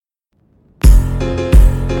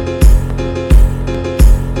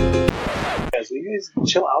you guys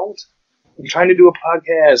chill out? I'm trying to do a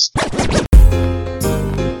podcast.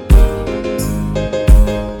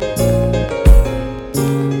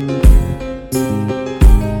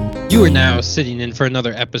 You are now sitting in for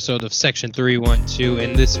another episode of Section 312.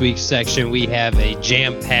 In this week's section, we have a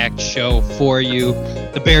jam-packed show for you.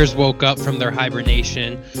 The Bears woke up from their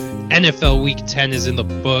hibernation. NFL Week 10 is in the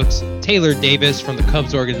books. Taylor Davis from the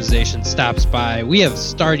Cubs organization stops by. We have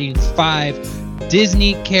starting 5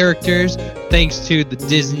 Disney characters thanks to the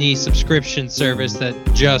Disney subscription service that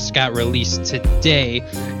just got released today.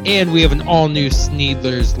 And we have an all-new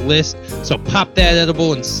Sneedler's list. So pop that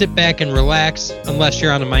edible and sit back and relax unless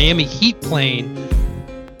you're on a Miami Heat plane.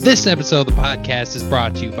 This episode of the podcast is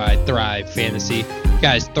brought to you by Thrive Fantasy.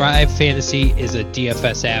 Guys, Thrive Fantasy is a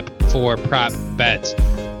DFS app for prop bets.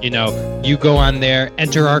 You know, you go on there,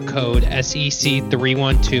 enter our code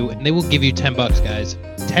SEC312, and they will give you $10, guys.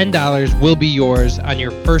 $10 will be yours on your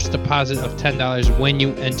first deposit of $10 when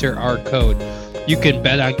you enter our code. You can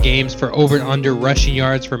bet on games for over and under rushing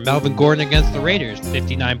yards for Melvin Gordon against the Raiders,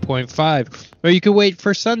 59.5. Or you can wait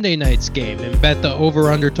for Sunday night's game and bet the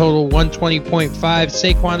over-under total 120.5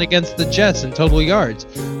 Saquon against the Jets in total yards.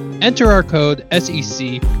 Enter our code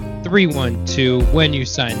SEC312 when you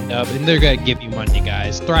sign up, and they're going to give you money,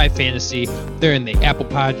 guys. Thrive Fantasy, they're in the Apple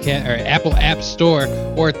Podcast or Apple App Store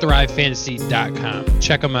or thrivefantasy.com.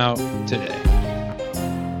 Check them out today.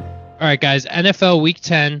 All right, guys, NFL Week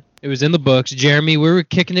 10. It was in the books. Jeremy, we were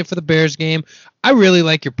kicking it for the Bears game. I really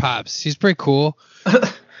like your pops. He's pretty cool.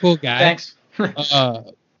 Cool guy. Thanks.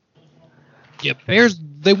 Yeah, Bears,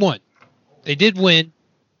 they won. They did win.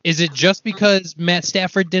 Is it just because Matt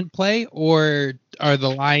Stafford didn't play, or are the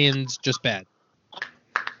Lions just bad?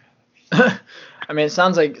 I mean, it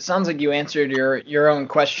sounds like you answered your own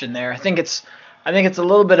question there. I think it's a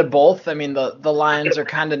little bit of both. I mean, the Lions are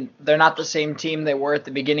they're not the same team they were at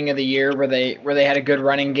the beginning of the year where they had a good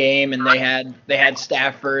running game and they had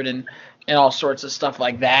Stafford and all sorts of stuff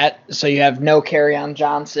like that. So you have no Kerryon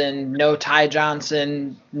Johnson, no Ty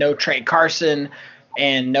Johnson, no Trey Carson,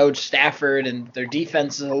 and no Stafford, and their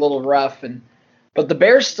defense is a little rough. But the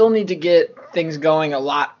Bears still need to get things going a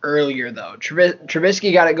lot earlier, though.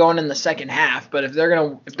 Trubisky got it going in the second half, but if they're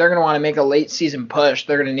gonna want to make a late season push,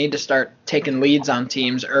 they're gonna need to start taking leads on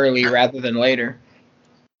teams early rather than later.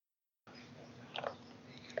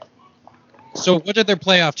 So, what are their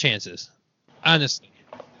playoff chances? Honestly,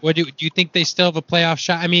 what do you think they still have a playoff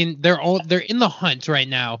shot? I mean, they're in the hunt right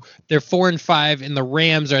now. They're 4-5, and the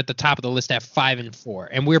Rams are at the top of the list at 5-4,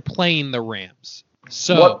 and we're playing the Rams.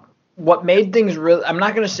 So. What made things really – I'm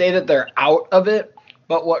not going to say that they're out of it,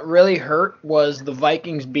 but what really hurt was the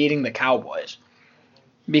Vikings beating the Cowboys,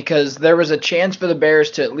 because there was a chance for the Bears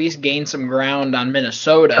to at least gain some ground on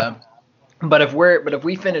Minnesota. But if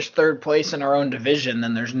we finish third place in our own division,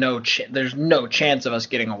 then there's no chance of us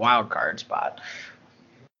getting a wild card spot.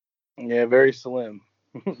 Yeah, very slim.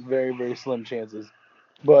 Very, very slim chances.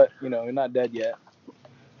 But, you're not dead yet.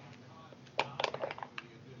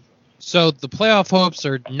 So the playoff hopes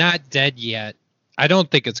are not dead yet. I don't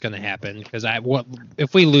think it's going to happen because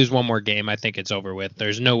if we lose one more game, I think it's over with.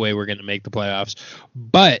 There's no way we're going to make the playoffs.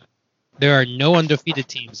 But there are no undefeated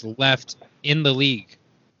teams left in the league.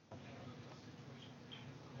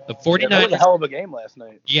 The 49ers. That was a hell of a game last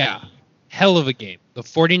night. Yeah, hell of a game. The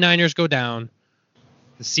 49ers go down.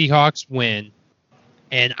 The Seahawks win.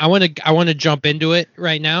 And I want to jump into it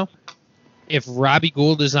right now. If Robbie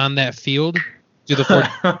Gould is on that field, do the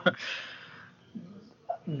 49ers.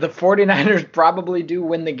 The 49ers probably do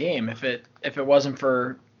win the game if it wasn't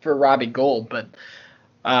for Robbie Gould, but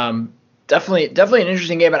definitely an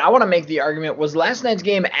interesting game. But I want to make the argument, was last night's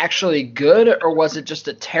game actually good, or was it just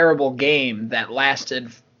a terrible game that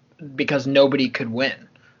lasted because nobody could win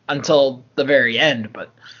until the very end?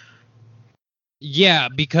 But yeah,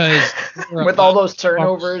 because with all those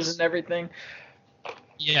turnovers and everything.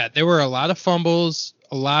 Yeah, there were a lot of fumbles,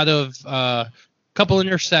 a lot of couple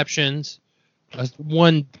interceptions,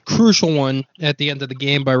 one crucial one at the end of the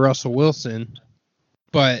game by Russell Wilson.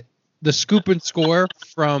 But the scoop and score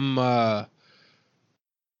from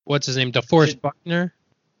what's his name, DeForest Buckner.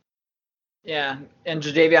 Yeah, and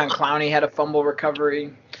Jadeveon Clowney had a fumble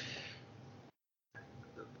recovery.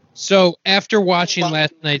 So after watching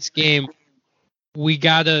last night's game, we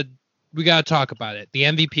gotta talk about it. The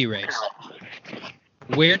MVP race.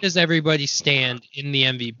 Where does everybody stand in the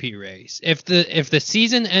MVP race? If the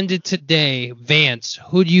season ended today, Vance,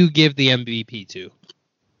 who do you give the MVP to?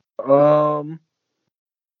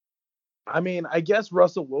 I mean, I guess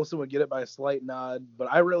Russell Wilson would get it by a slight nod, but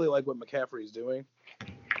I really like what McCaffrey's doing.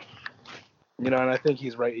 And I think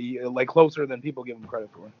he's right, closer than people give him credit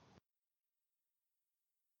for.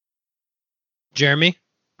 Jeremy?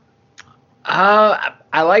 I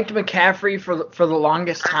liked McCaffrey for the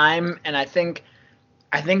longest time, and I think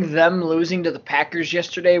them losing to the Packers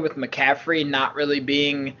yesterday with McCaffrey not really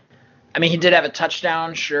being, I mean, he did have a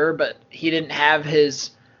touchdown, sure, but he didn't have his,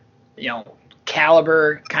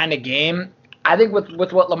 caliber kind of game. I think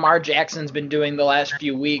with what Lamar Jackson's been doing the last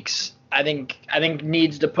few weeks, I think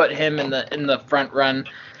needs to put him in the front run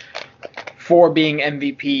for being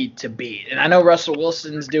MVP to beat. And I know Russell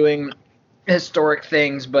Wilson's doing historic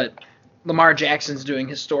things, but Lamar Jackson's doing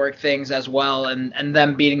historic things as well, and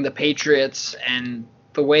them beating the Patriots and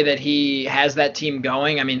the way that he has that team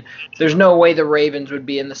going. I mean, there's no way the Ravens would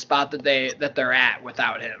be in the spot that they're at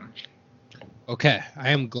without him. Okay, I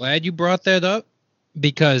am glad you brought that up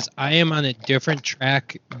because I am on a different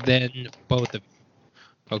track than both of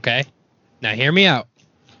you. Okay? Now hear me out.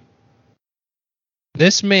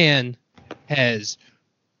 This man has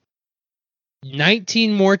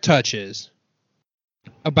 19 more touches,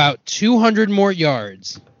 about 200 more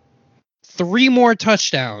yards, 3 more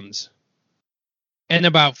touchdowns, and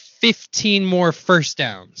about 15 more first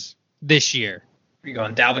downs this year. Are you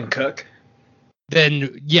going Dalvin Cook?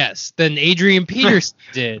 Than Adrian Peterson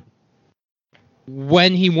did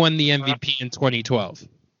when he won the MVP in 2012.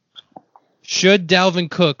 Should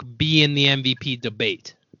Dalvin Cook be in the MVP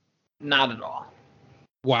debate? Not at all.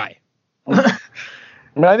 Why? I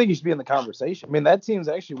mean, I think he should be in the conversation. I mean, that team's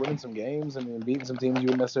actually winning some games. I mean, beating some teams you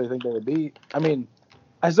wouldn't necessarily think they would beat. I mean,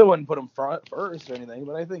 I still wouldn't put him first or anything,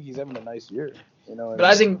 but I think he's having a nice year. But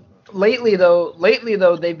I think lately though,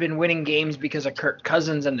 they've been winning games because of Kirk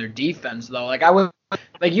Cousins and their defense. Though,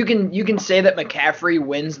 you can say that McCaffrey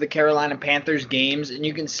wins the Carolina Panthers games, and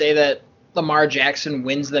you can say that Lamar Jackson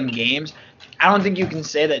wins them games. I don't think you can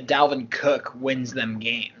say that Dalvin Cook wins them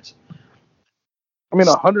games. I mean,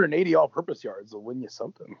 180 all-purpose yards will win you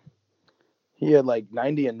something. He had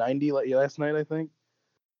 90 and 90 last night, I think.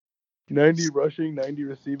 90 rushing, 90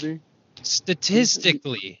 receiving.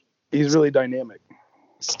 Statistically, he's really dynamic.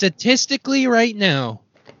 Statistically, right now,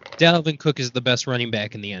 Dalvin Cook is the best running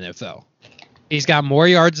back in the NFL. He's got more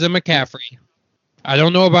yards than McCaffrey. I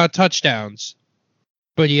don't know about touchdowns,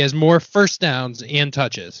 but he has more first downs and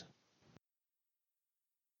touches.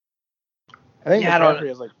 I think McCaffrey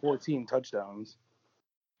has 14 touchdowns.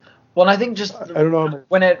 Well, and I think just I don't know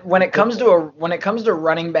when it comes to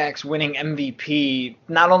running backs winning MVP,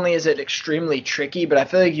 not only is it extremely tricky, but I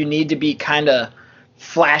feel like you need to be kind of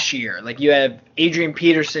flashier. Like you have Adrian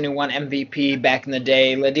Peterson who won MVP back in the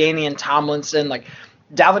day, LaDainian Tomlinson,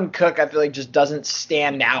 Dalvin Cook. I feel like just doesn't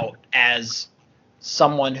stand out as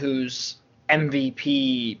someone who's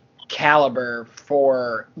MVP caliber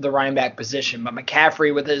for the running back position. But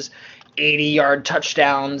McCaffrey with his 80-yard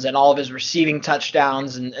touchdowns and all of his receiving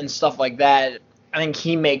touchdowns and stuff like that, I think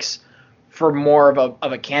he makes for more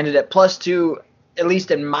of a candidate. Plus, too, at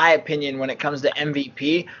least in my opinion, when it comes to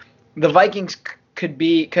MVP, the Vikings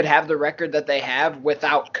could have the record that they have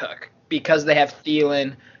without Cook because they have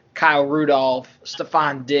Thielen, Kyle Rudolph,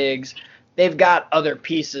 Stephon Diggs. They've got other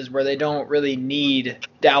pieces where they don't really need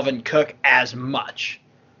Dalvin Cook as much.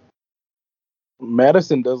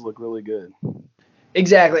 Madison does look really good.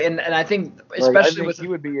 Exactly, and I think especially he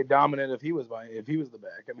would be a dominant if he was the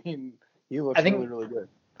back. I mean, he looks really, really good.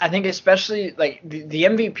 I think especially the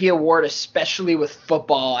MVP award, especially with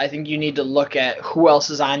football, I think you need to look at who else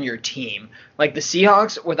is on your team. Like the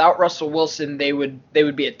Seahawks, without Russell Wilson, they would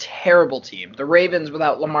be a terrible team. The Ravens,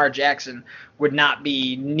 without Lamar Jackson, would not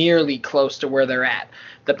be nearly close to where they're at.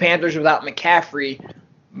 The Panthers, without McCaffrey,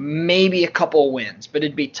 maybe a couple wins, but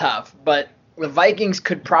it'd be tough. But the Vikings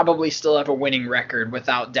could probably still have a winning record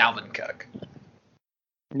without Dalvin Cook.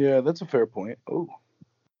 Yeah, that's a fair point. Oh.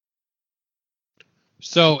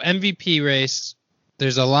 So MVP race,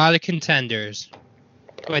 there's a lot of contenders.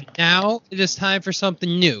 But now it is time for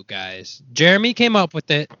something new, guys. Jeremy came up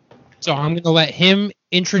with it, so I'm going to let him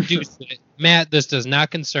introduce it. Matt, this does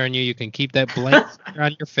not concern you. You can keep that blank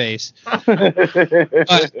on your face.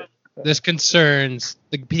 But this concerns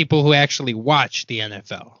the people who actually watch the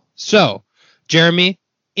NFL. So, Jeremy,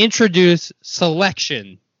 introduce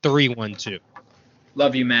Selection 312.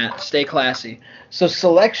 Love you, Matt. Stay classy. So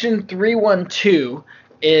Selection 312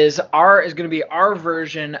 is going to be our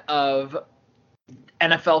version of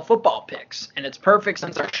NFL football picks, and it's perfect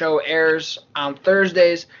since our show airs on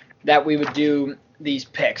Thursdays that we would do these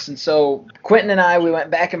picks. And so Quentin and I, we went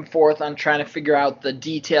back and forth on trying to figure out the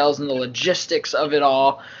details and the logistics of it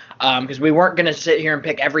all, because we weren't going to sit here and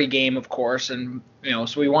pick every game, of course, and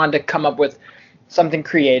so we wanted to come up with something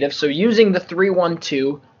creative. So using the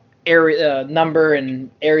 312 area number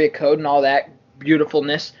and area code and all that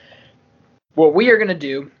beautifulness, what we are going to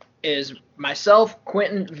do is myself,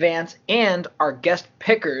 Quentin, Vance, and our guest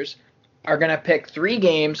pickers are going to pick 3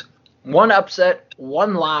 games, 1 upset,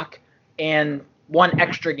 1 lock, and 1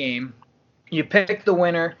 extra game. You pick the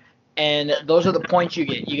winner, and those are the points you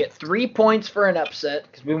get. You get 3 points for an upset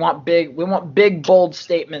because we want big, bold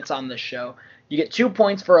statements on this show. You get 2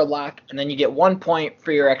 points for a lock, and then you get 1 point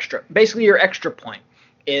for your extra. Basically, your extra point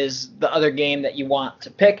is the other game that you want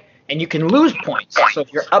to pick, and you can lose points. So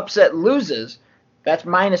if your upset loses, that's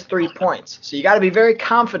minus 3 points. So you got to be very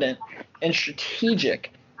confident and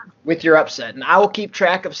strategic with your upset. And I will keep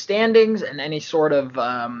track of standings and any sort of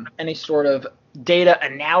data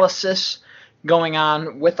analysis going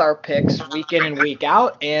on with our picks week in and week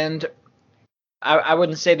out. And I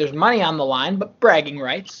wouldn't say there's money on the line, but bragging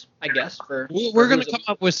rights, I guess. We're going to come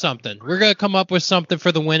up with something. We're going to come up with something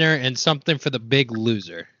for the winner and something for the big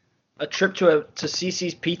loser. A trip to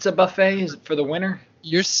Cece's Pizza Buffet is for the winner?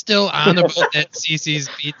 You're still on about that Cece's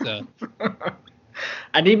Pizza.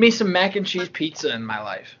 I need me some mac and cheese pizza in my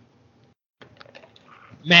life.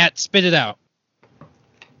 Matt, spit it out.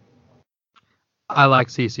 I like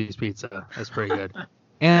Cece's Pizza. That's pretty good.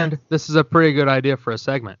 And this is a pretty good idea for a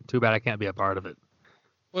segment. Too bad I can't be a part of it.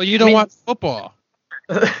 Well, you don't watch football.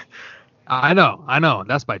 I know.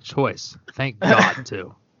 That's my choice. Thank God,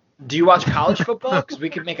 too. Do you watch college football? Because we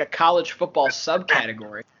could make a college football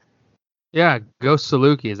subcategory. Yeah, go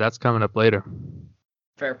Salukis. That's coming up later.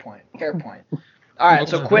 Fair point. All right,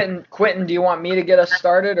 so Quentin, do you want me to get us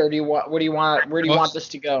started, or where do you want this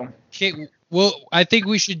to go? Okay, well, I think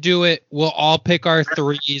we should do it. We'll all pick our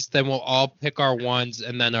 3s, then we'll all pick our 1s,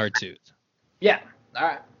 and then our 2s. Yeah. All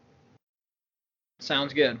right.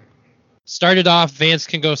 Sounds good. Start it off. Vance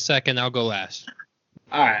can go second. I'll go last.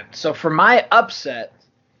 All right. So for my upset,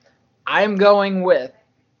 I'm going with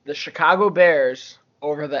the Chicago Bears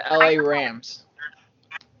over the LA Rams.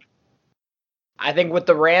 I think with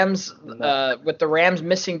the Rams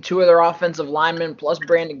missing 2 of their offensive linemen, plus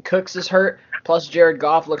Brandon Cooks is hurt, plus Jared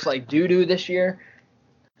Goff looks like doo-doo this year.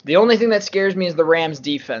 The only thing that scares me is the Rams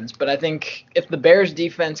defense, but I think if the Bears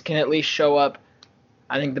defense can at least show up,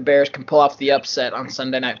 I think the Bears can pull off the upset on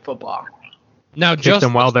Sunday Night Football. Now, Kick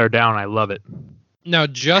them while they're down. I love it. Now,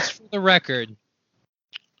 just for the record,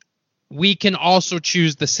 we can also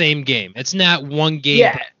choose the same game. It's not one game.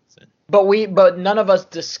 Yeah. But none of us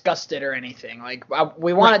discussed it or anything. Like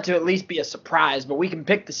we want it to at least be a surprise, but we can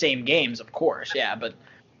pick the same games, of course. Yeah, but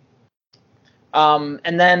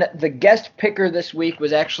and then the guest picker this week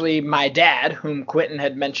was actually my dad, whom Quentin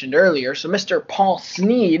had mentioned earlier. So Mr. Paul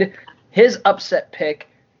Sneed, his upset pick,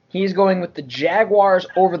 he's going with the Jaguars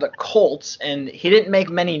over the Colts, and he didn't make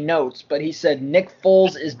many notes, but he said Nick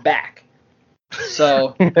Foles is back.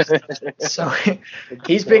 So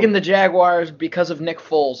he's picking the Jaguars because of Nick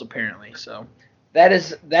Foles, apparently. So that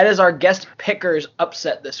is our guest picker's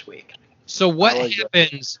upset this week. So what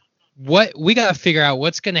happens? What we got to figure out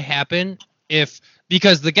what's going to happen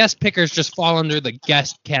because the guest pickers just fall under the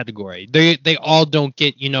guest category. They all don't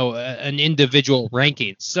get an individual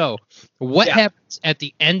ranking. So what happens at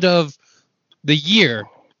the end of the year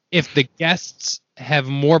if the guests have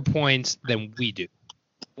more points than we do?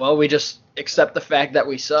 Well, we just accept the fact that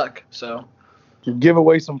we suck. So you give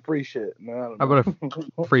away some free shit. No, I don't know. How about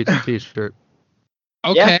a free T-shirt?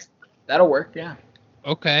 Okay, yeah, that'll work. Yeah.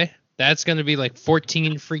 Okay, that's gonna be like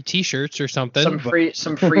 14 free T-shirts or something. Some free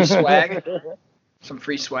swag. Some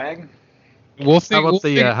free swag. How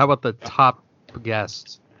about the top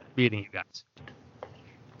guests beating you guys?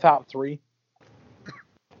 Top 3.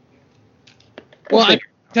 Well,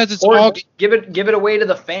 because it's or all give it away to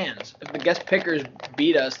the fans. If the guest pickers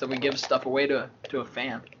beat us, then we give stuff away to a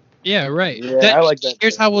fan. Yeah, right. Yeah, I like that.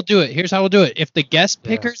 Here's how we'll do it. If the guest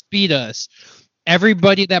pickers beat us,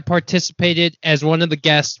 everybody that participated as one of the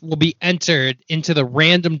guests will be entered into the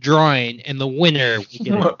random drawing, and the winner will get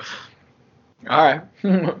it. All right.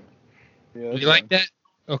 You like that?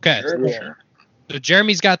 Okay. Sure. So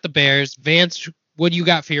Jeremy's got the Bears. Vance, what do you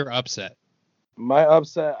got for your upset? My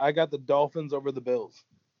upset, I got the Dolphins over the Bills.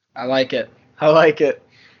 I like it.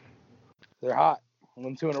 They're hot.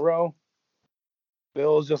 Won 2 in a row.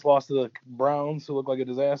 Bills just lost to the Browns, who look like a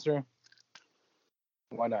disaster.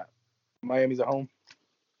 Why not? Miami's at home.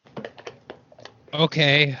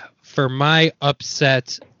 Okay. For my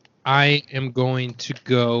upset, I am going to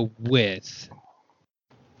go with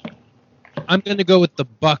the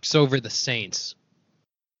Bucks over the Saints.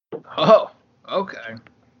 Oh, okay.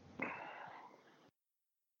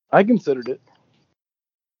 I considered it.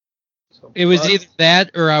 So It was either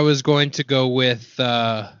that or I was going to go with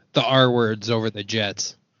the R words over the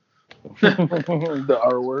Jets. The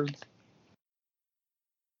R words.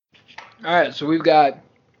 All right, so we've got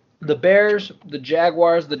the Bears, the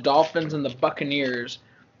Jaguars, the Dolphins, and the Buccaneers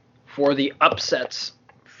for the upsets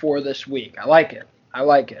for this week. I like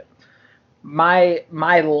it. My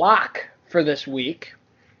lock for this week,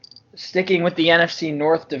 sticking with the NFC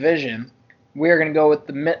North division, we're going to go with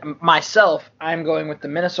I'm going with the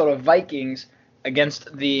Minnesota Vikings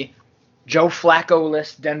against the Joe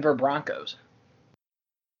Flacco-less Denver Broncos.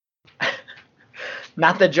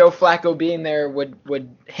 Not that Joe Flacco being there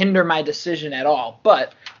would hinder my decision at all,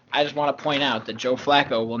 but I just want to point out that Joe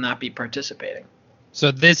Flacco will not be participating.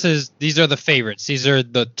 So these are the favorites. These are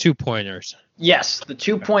the 2-pointers. Yes, the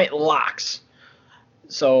 2-point locks.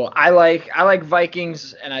 So I like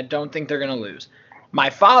Vikings, and I don't think they're going to lose. My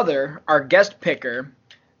father, our guest picker,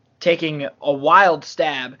 taking a wild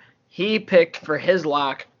stab, he picked for his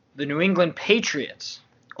lock the New England Patriots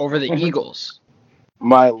over the Eagles.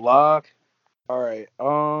 My lock. All right.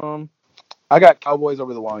 I got Cowboys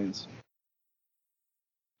over the Lions.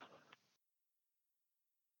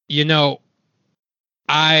 You know,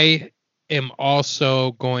 I am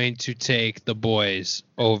also going to take the boys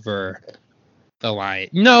over the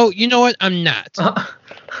Lions. No, you know what? I'm not.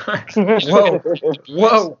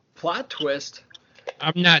 Whoa. Plot twist.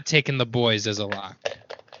 I'm not taking the boys as a lock.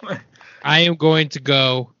 I am going to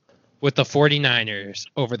go with the 49ers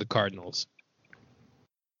over the Cardinals.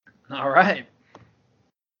 All right.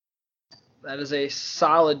 That is a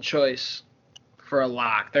solid choice for a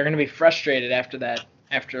lock. They're going to be frustrated after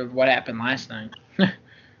what happened last night.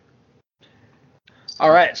 All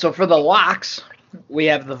right, so for the locks, we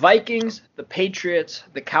have the Vikings, the Patriots,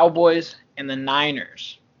 the Cowboys, and the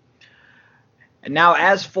Niners. And now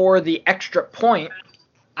as for the extra point,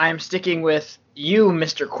 I'm sticking with you,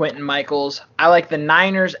 Mr. Quentin Michaels. I like the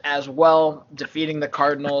Niners as well, defeating the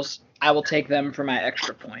Cardinals. I will take them for my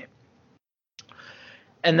extra point.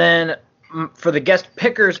 And then for the guest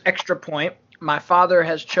picker's extra point, my father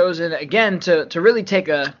has chosen again to really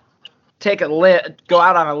go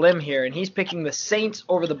out on a limb here, and he's picking the Saints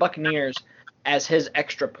over the Buccaneers as his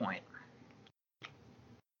extra point.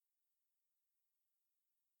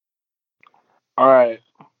 All right.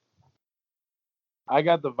 I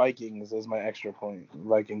got the Vikings as my extra point.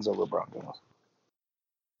 Vikings over Broncos.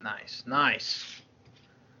 Nice.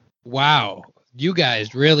 Wow, you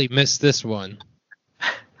guys really missed this one.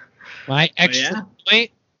 My extra point,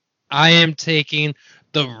 I am taking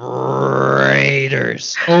the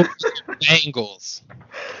Raiders over the Bengals.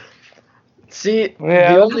 See,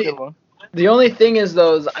 Yeah, the only thing is,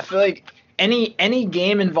 though, I feel like any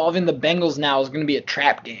game involving the Bengals now is going to be a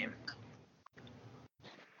trap game.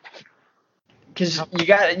 Because you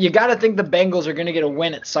got to think the Bengals are going to get a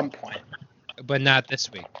win at some point. But not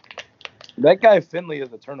this week. That guy Finley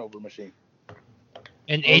is a turnover machine.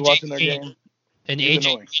 And watching their AJ game. And He's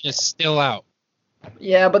AJ annoying. is still out.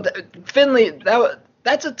 Yeah, but Finley,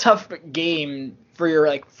 that's a tough game for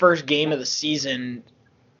your first game of the season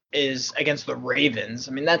is against the Ravens.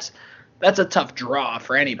 I mean, that's a tough draw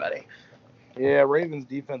for anybody. Yeah, Ravens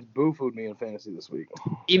defense boo-fooed me in fantasy this week.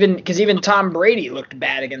 Even Tom Brady looked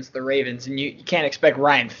bad against the Ravens, and you can't expect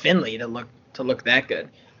Ryan Finley to look that good.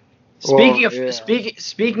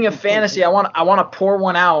 Speaking of fantasy, I want to pour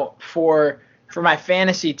one out for my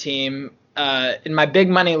fantasy team in my big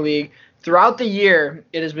money league. Throughout the year,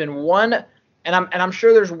 it has been one, and I'm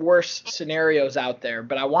sure there's worse scenarios out there,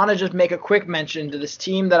 but I want to just make a quick mention to this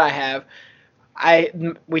team that I have.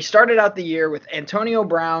 We started out the year with Antonio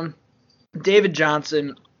Brown, David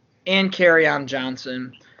Johnson, and Kerryon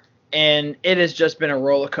Johnson, and it has just been a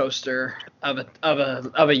roller coaster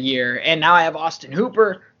of a year. And now I have Austin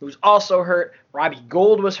Hooper, who's also hurt. Robbie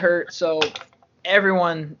Gould was hurt, so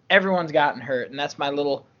everyone's gotten hurt, and that's my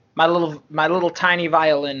little tiny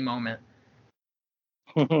violin moment.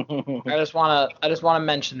 I just want to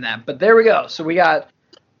mention that. But there we go. So we got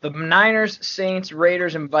the Niners, Saints,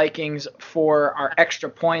 Raiders, and Vikings for our extra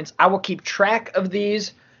points. I will keep track of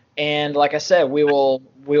these, and like I said, we will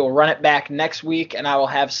run it back next week, and I will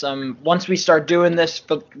have some. Once we start doing this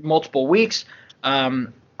for multiple weeks,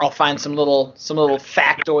 I'll find some little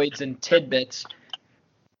factoids and tidbits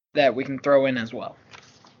that we can throw in as well.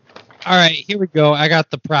 All right, here we go. I got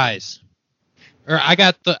the prize. Or I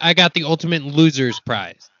got the ultimate loser's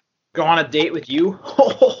prize. Go on a date with you?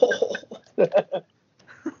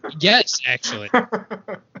 Yes, actually.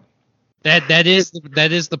 That is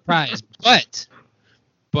the prize.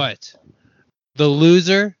 But the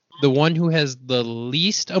loser, the one who has the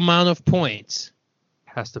least amount of points,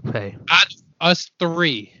 has to pay. out of us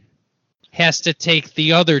three, has to take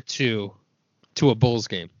the other two to a Bulls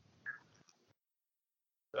game.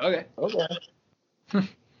 Okay.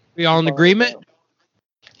 We all in agreement?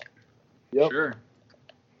 Yep. Sure.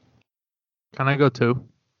 Can I go too?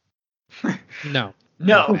 No.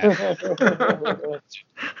 No.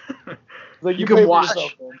 Like You pay can for watch.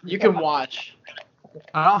 yourself, man. You can watch.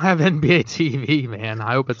 I don't have NBA TV, man.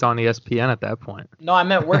 I hope it's on ESPN at that point. No, I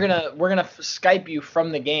meant we're gonna Skype you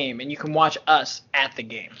from the game, and you can watch us at the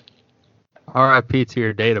game. RIP to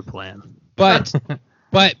your data plan. But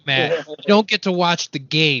Matt, you don't get to watch the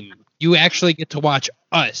game. You actually get to watch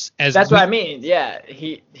us as. That's what I mean. Yeah,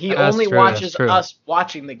 he That's only true, watches that's true. us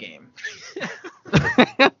watching the game.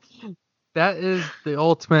 That is the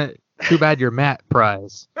ultimate too bad you're Matt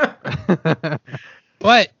prize.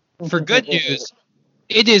 But for good news,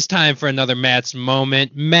 it is time for another Matt's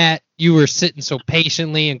moment. Matt, you were sitting so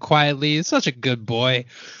patiently and quietly. Such a good boy.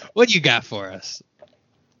 What do you got for us?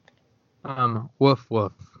 Woof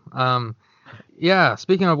woof. Yeah,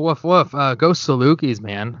 speaking of woof woof, go Salukis,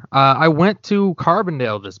 man. I went to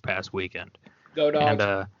Carbondale this past weekend. Go Dogs.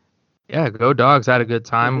 And yeah, go Dogs. I had a good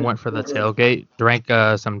time. Went for the tailgate. Drank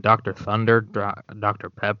some Dr. Thunder, Dr.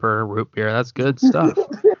 Pepper, root beer. That's good stuff.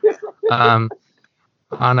 On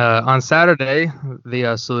Saturday, the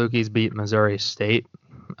Salukis beat Missouri State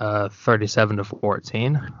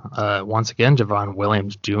 37-14. Once again, Javon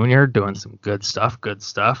Williams Jr. doing some good stuff.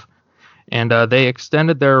 And they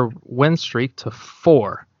extended their win streak to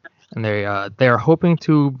 4. And they are hoping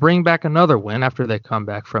to bring back another win after they come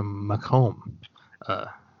back from Macomb,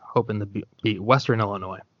 hoping to beat Western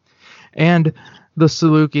Illinois. And the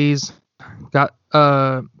Salukis got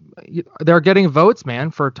they're getting votes,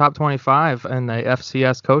 man, for top 25 in the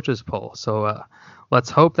FCS coaches poll. So let's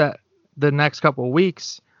hope that the next couple of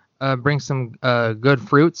weeks bring some good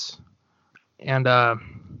fruits. And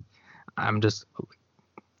I'm just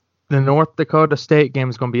the North Dakota State game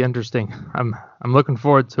is going to be interesting. I'm looking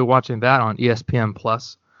forward to watching that on ESPN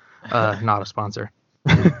Plus. Not a sponsor.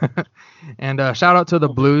 And shout out to the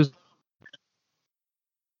Blues.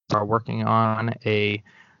 Are working on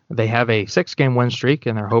they have a 6-game win streak,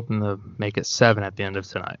 and they're hoping to make it 7 at the end of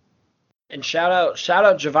tonight. And shout out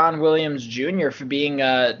Javon Williams Jr. for being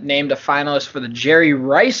named a finalist for the Jerry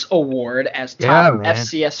Rice Award as top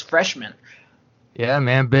FCS freshman. Yeah,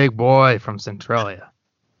 man, big boy from Centralia.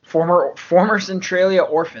 Former Centralia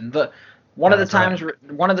orphan. One of the times right.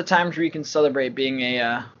 where you can celebrate being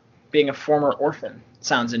a former orphan.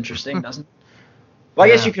 Sounds interesting, doesn't it? Well, I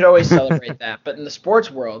guess you could always celebrate that, but in the sports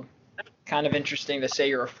world, kind of interesting to say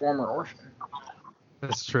you're a former orphan.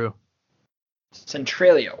 That's true.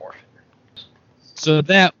 Centralia orphan. So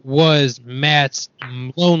that was Matt's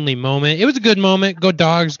lonely moment. It was a good moment. Go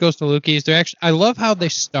Dogs, go Salukis. I love how they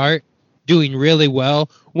start doing really well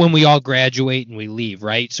when we all graduate and we leave,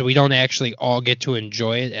 right? So we don't actually all get to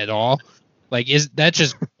enjoy it at all. Like, is that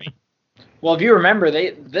just great? Well, if you remember,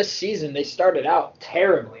 this season they started out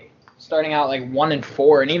terribly. Starting out like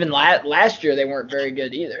 1-4, and even last year they weren't very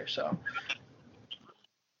good either. So,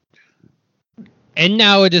 and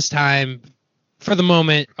now it is time for the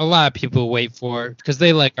moment a lot of people wait for because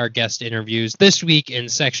they like our guest interviews. This week in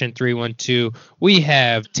Section 312, we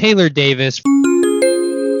have Taylor Davis.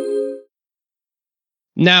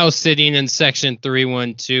 Now sitting in Section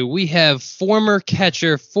 312, we have former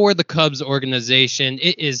catcher for the Cubs organization.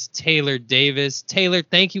 It is Taylor Davis. Taylor,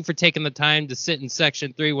 thank you for taking the time to sit in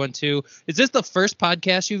Section 312. Is this the first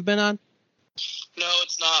podcast you've been on? No,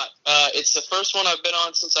 it's not. It's the first one I've been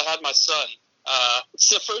on since I had my son. It's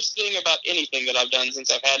the first thing about anything that I've done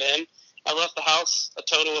since I've had him. I left the house a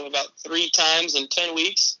total of about 3 times in 10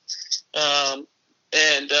 weeks. But no,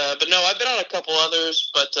 I've been on a couple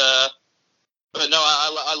others, but no,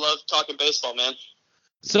 I love talking baseball, man.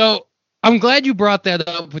 So I'm glad you brought that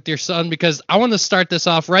up with your son because I want to start this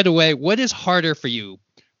off right away. What is harder for you,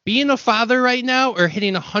 being a father right now or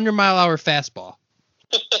hitting 100-mile-an-hour fastball?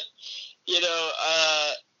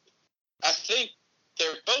 I think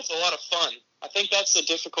they're both a lot of fun. I think that's the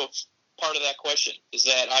difficult part of that question is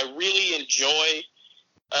that I really enjoy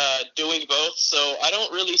doing both, so I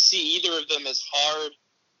don't really see either of them as hard.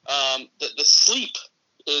 The sleep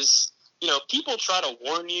is... people try to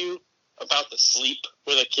warn you about the sleep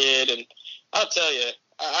with a kid, and I'll tell you,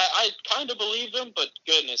 I kind of believe them, but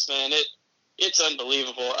goodness, man, it's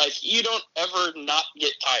unbelievable. Like, you don't ever not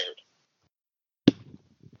get tired.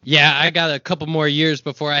 Yeah, I got a couple more years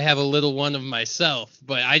before I have a little one of myself,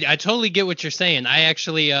 but I totally get what you're saying. I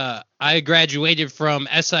actually I graduated from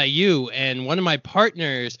SIU, and one of my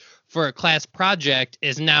partners for a class project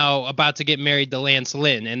is now about to get married to Lance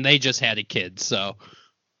Lynn, and they just had a kid, so...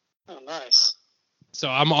 Oh, nice. So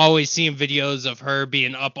I'm always seeing videos of her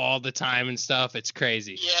being up all the time and stuff. It's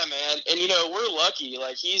crazy. Yeah, man. And we're lucky.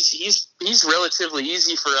 Like he's relatively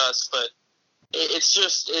easy for us, but it's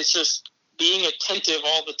just being attentive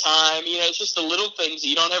all the time. It's just the little things that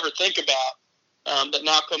you don't ever think about. that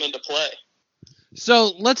now come into play.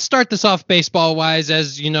 So let's start this off baseball-wise,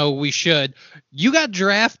 as you know we should. You got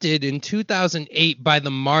drafted in 2008 by the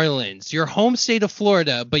Marlins, your home state of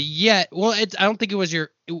Florida, but yet, well, I don't think it was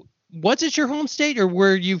your. Was it your home state, or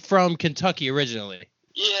were you from Kentucky originally?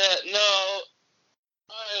 Yeah, no,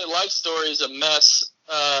 my life story is a mess.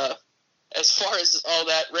 As far as all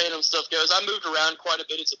that random stuff goes, I moved around quite a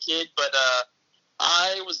bit as a kid, but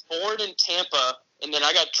I was born in Tampa, and then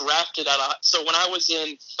I got drafted so when I was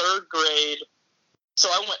in third grade. So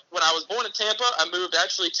when I was born in Tampa, I moved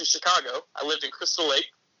actually to Chicago. I lived in Crystal Lake.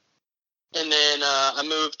 And then I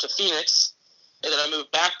moved to Phoenix. And then I moved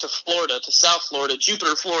back to Florida, to South Florida,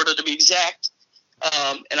 Jupiter, Florida to be exact.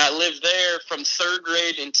 And I lived there from third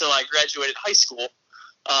grade until I graduated high school.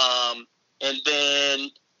 And then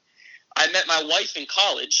I met my wife in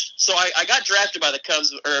college. So I got drafted by the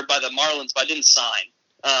Cubs or by the Marlins, but I didn't sign.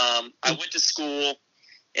 I went to school,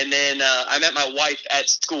 and then I met my wife at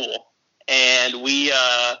school. And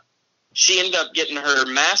she ended up getting her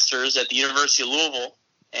master's at the University of Louisville,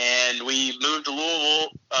 and we moved to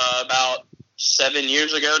Louisville about 7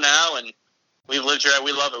 years ago now, and we've lived here.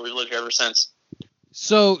 We love it. We've lived here ever since.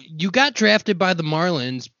 So you got drafted by the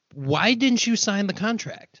Marlins. Why didn't you sign the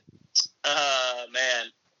contract? Man,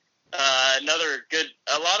 another good.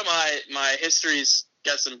 A lot of my history's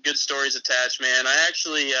got some good stories attached, man. I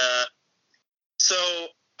actually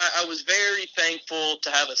I was very thankful to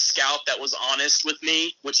have a scout that was honest with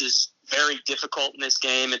me, which is very difficult in this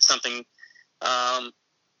game. It's something that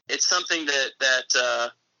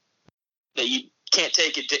you can't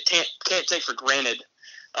take for granted.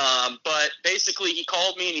 But basically, he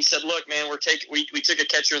called me and he said, "Look, man, we took a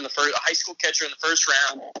high school catcher in the first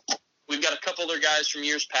round. We've got a couple other guys from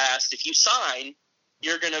years past. If you sign,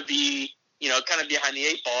 you're going to be, kind of behind the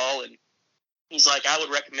eight ball." And he's like, "I would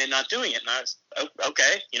recommend not doing it." And I was,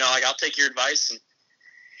 okay, I'll take your advice. And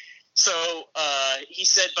so he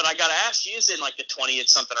said, "But I got to ask you, is in like the 20th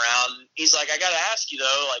something round." He's like, "I got to ask you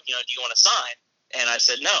though, do you want to sign?" And I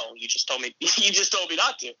said, "No, you just told me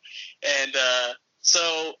not to." And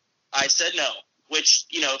so I said no, which,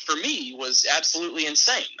 for me was absolutely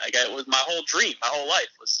insane. It was my whole dream, my whole life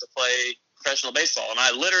was to play professional baseball. And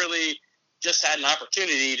I literally just had an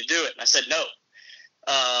opportunity to do it. And I said no.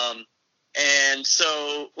 And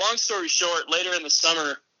so, long story short, later in the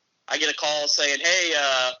summer, I get a call saying, "Hey,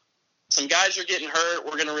 some guys are getting hurt.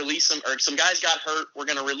 We're going to release them." Or some guys got hurt. We're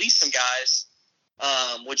going to release some guys.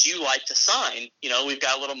 Would you like to sign? We've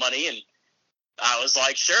got a little money. And I was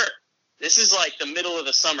like, sure. This is like the middle of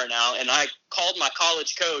the summer now. And I called my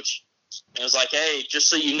college coach and was like, "Hey, just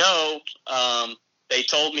so you know, they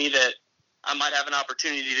told me that I might have an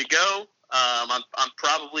opportunity to go. I'm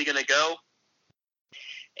probably going to go."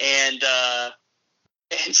 And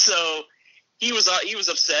so he was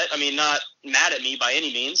upset. I mean, not mad at me by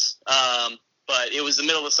any means. But it was the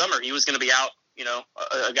middle of the summer. He was going to be out,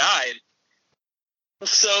 a guy. And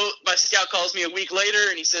so my scout calls me a week later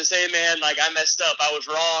and he says, "Hey man, I messed up. I was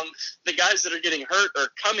wrong. The guys that are getting hurt are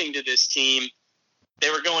coming to this team. They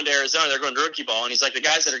were going to Arizona. They're going to rookie ball." And he's like, "The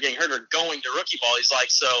guys that are getting hurt are going to rookie ball." He's like,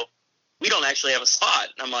 "So we don't actually have a spot."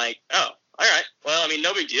 And I'm like, "Oh, all right. Well, I mean,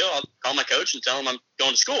 no big deal. I'll call my coach and tell him I'm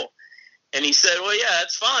going to school." And he said, "Well, yeah,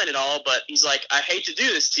 that's fine and all, but," he's like, "I hate to do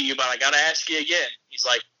this to you, but I got to ask you again." He's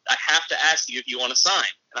like, "I have to ask you if you want to sign."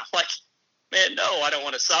 And I'm like, "Man, no, I don't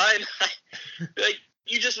want to sign."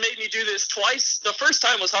 You just made me do this twice. The first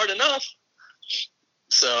time was hard enough.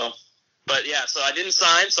 So, but yeah, so I didn't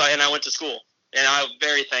sign. And I went to school, and I'm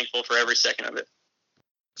very thankful for every second of it.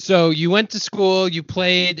 So you went to school, you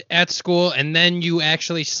played at school, and then you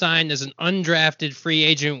actually signed as an undrafted free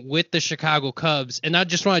agent with the Chicago Cubs. And I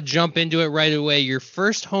just want to jump into it right away. Your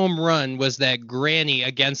first home run was that granny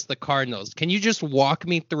against the Cardinals. Can you just walk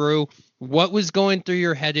me through what was going through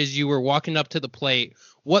your head as you were walking up to the plate,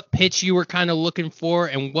 what pitch you were kind of looking for,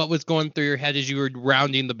 and what was going through your head as you were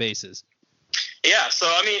rounding the bases? Yeah, so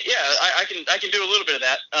I mean, yeah, I can do a little bit of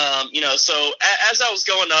that. So as I was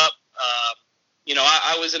going up,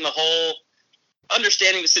 I was in the whole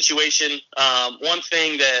understanding the situation. One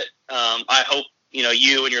thing that I hope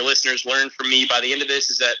you and your listeners learn from me by the end of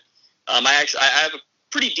this is that I have a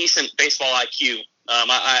pretty decent baseball IQ.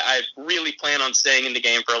 I really plan on staying in the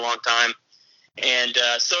game for a long time. And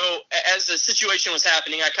so as the situation was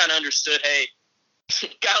happening, I kind of understood, hey,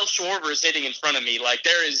 Kyle Schwarber is hitting in front of me.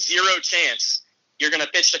 There is zero chance you're going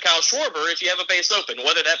to pitch to Kyle Schwarber if you have a base open,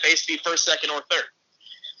 whether that base be first, second, or third.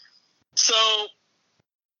 So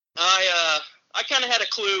I kind of had a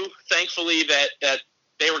clue, thankfully, that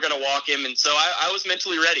they were going to walk him. And so I was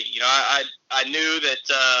mentally ready. I knew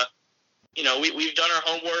that we've done our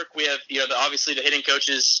homework. We have, obviously the hitting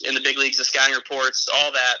coaches in the big leagues, the scouting reports,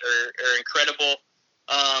 all that are incredible.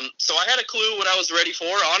 So I had a clue what I was ready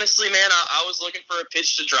for. Honestly, man, I was looking for a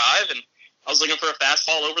pitch to drive, and I was looking for a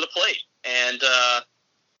fastball over the plate. And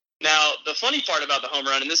now the funny part about the home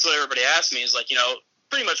run, and this is what everybody asked me, is like,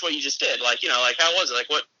 pretty much what you just did. Like, like how was it? Like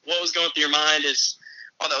what was going through your mind is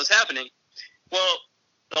all that was happening. Well,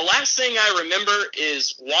 the last thing I remember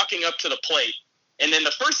is walking up to the plate. And then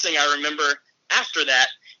the first thing I remember after that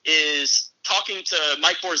is talking to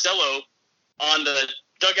Mike Borzello on the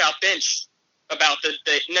dugout bench about the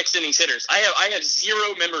next inning's hitters. I have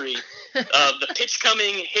zero memory of the pitch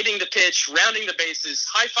coming, hitting the pitch, rounding the bases,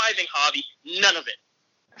 high-fiving Javi, none of it.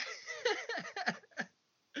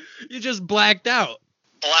 You just blacked out.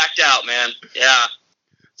 Blacked out, man. Yeah.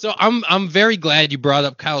 So I'm very glad you brought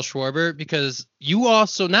up Kyle Schwarber, because you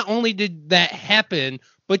also, not only did that happen,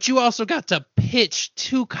 but you also got to pitch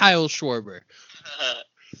to Kyle Schwarber.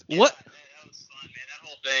 What? Man, that was fun, man. That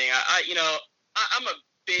whole thing. I'm a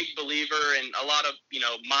big believer, and a lot of,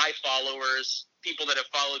 my followers, people that have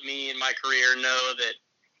followed me in my career, know that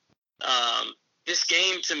this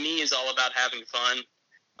game to me is all about having fun.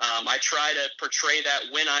 I try to portray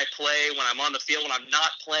that when I play, when I'm on the field, when I'm not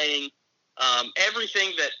playing.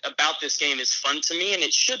 Everything that about this game is fun to me, and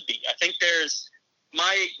it should be. I think there's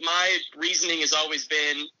my reasoning has always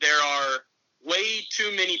been there are way too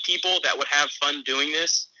many people that would have fun doing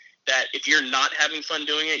this, that if you're not having fun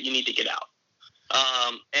doing it, you need to get out.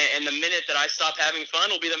 And the minute that I stop having fun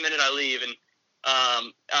will be the minute I leave. And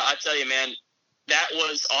I tell you, man, that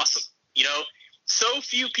was awesome. So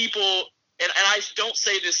few people, and I don't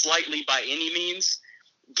say this lightly by any means,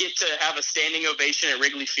 get to have a standing ovation at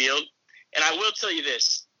Wrigley Field. And I will tell you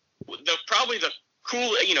this, probably the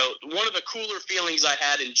cool, one of the cooler feelings I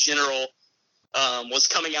had in general was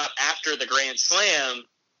coming out after the Grand Slam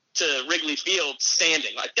to Wrigley Field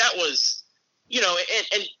standing. Like that was,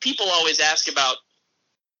 and people always ask about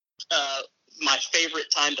my favorite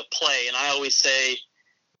time to play. And I always say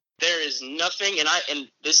there is nothing, I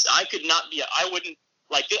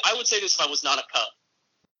would say this if I was not a Cub.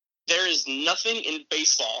 There is nothing in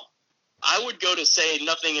baseball. I would go to say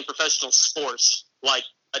nothing in professional sports like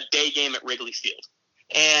a day game at Wrigley Field.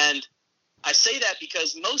 And I say that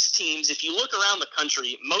because most teams, if you look around the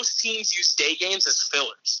country, most teams use day games as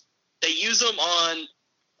fillers. They use them on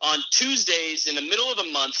Tuesdays in the middle of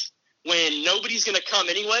the month when nobody's going to come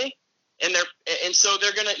anyway. And so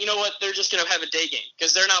they're going to, they're just going to have a day game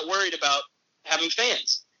because they're not worried about having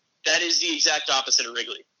fans. That is the exact opposite of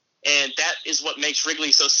Wrigley. And that is what makes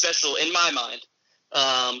Wrigley so special in my mind.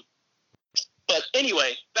 But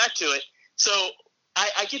anyway, back to it. So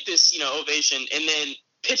I get this, ovation, and then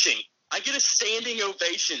pitching. I get a standing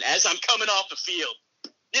ovation as I'm coming off the field.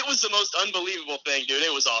 It was the most unbelievable thing, dude.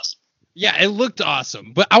 It was awesome. Yeah, it looked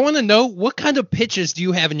awesome. But I want to know, what kind of pitches do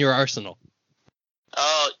you have in your arsenal?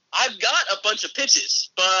 I've got a bunch of pitches,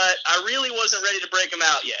 but I really wasn't ready to break them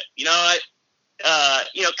out yet.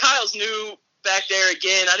 Kyle's new back there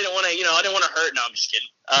again. I didn't want to hurt. No, I'm just kidding.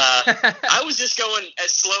 I was just going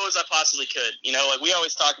as slow as I possibly could. Like we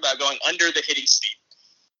always talk about going under the hitting speed.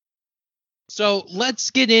 So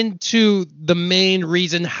let's get into the main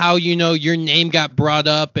reason how your name got brought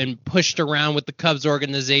up and pushed around with the Cubs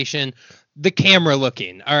organization, the camera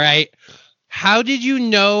looking. All right. How do you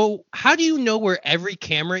know where every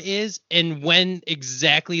camera is and when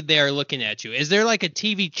exactly they are looking at you? Is there like a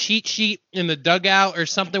TV cheat sheet in the dugout or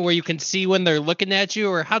something where you can see when they're looking at you,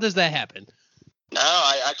 or how does that happen? No,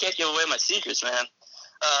 I can't give away my secrets, man.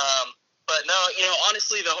 But no,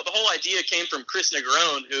 honestly, the whole idea came from Chris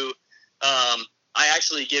Negron, who I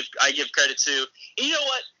give credit to. And you know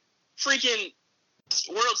what? Freaking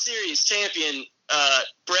World Series champion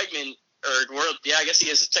Bregman, I guess he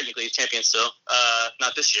is technically a champion still.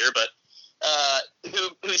 Not this year, but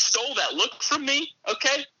who stole that look from me?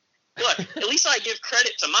 Okay, look, at least I give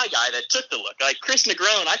credit to my guy that took the look. Like Chris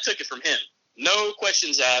Negron, I took it from him, no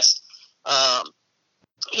questions asked.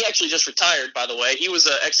 He actually just retired, by the way. He was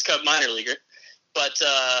an ex-Cub minor leaguer, but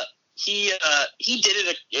he did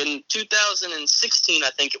it in 2016, I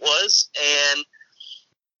think it was, and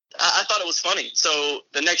I thought it was funny. So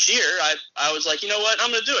the next year, I was like, you know what,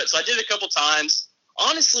 I'm going to do it. So I did it a couple times.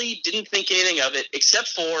 Honestly, didn't think anything of it, except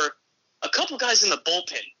for a couple guys in the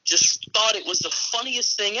bullpen just thought it was the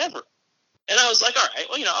funniest thing ever. And I was like, all right,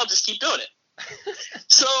 well, I'll just keep doing it.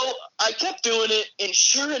 So I kept doing it, and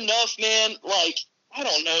sure enough, man, like, I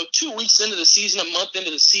don't know, 2 weeks into the season, a month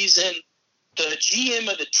into the season, the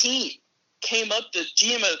GM of the team came up, the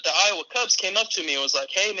GM of the Iowa Cubs came up to me and was like,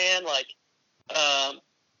 hey, man, like,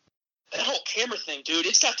 that whole camera thing, dude,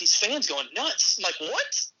 it's got these fans going nuts. I'm like,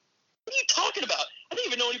 what? are you talking about? I didn't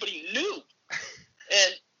even know anybody knew.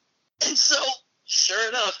 And so, sure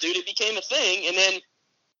enough, dude, it became a thing. And then,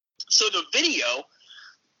 so the video,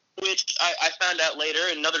 which I found out later,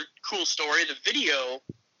 another cool story, the video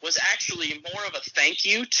was actually more of a thank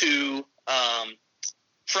you to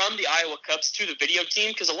from the Iowa Cubs to the video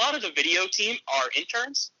team, because a lot of the video team are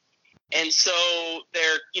interns, and so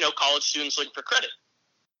they're college students looking for credit.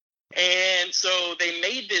 And so they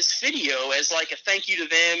made this video as like a thank you to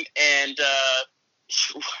them, and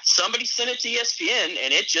somebody sent it to ESPN,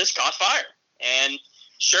 and it just caught fire. And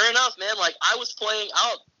sure enough, man, like I was playing,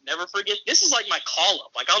 I'll never forget, this is like my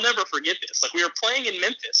call-up. Like I'll never forget this. Like we were playing in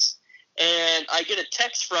Memphis, and I get a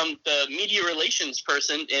text from the media relations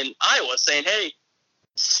person in Iowa saying, hey,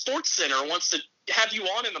 Sports Center wants to have you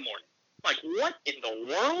on in the morning. I'm like, what in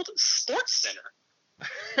the world? Sports Center?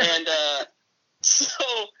 And so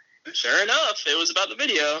sure enough, it was about the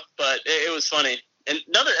video, but it was funny. And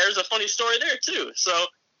there's a funny story there too. So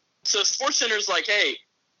Sports Center's like, hey,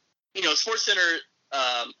 Sports Center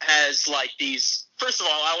has like these. First of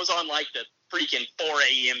all, I was on like the freaking 4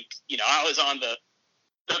 a.m. I was on the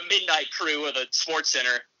midnight crew of the Sports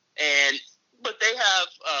Center, but they have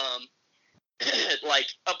like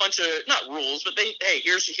a bunch of not rules, but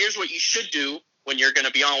here's what you should do when you're going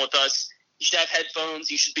to be on with us. You should have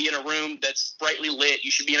headphones. You should be in a room that's brightly lit.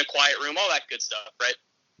 You should be in a quiet room. All that good stuff, right?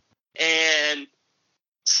 And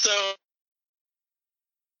so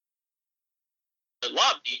the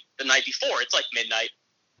lobby the night before, it's like midnight.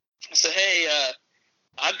 I said, hey,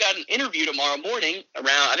 I've got an interview tomorrow morning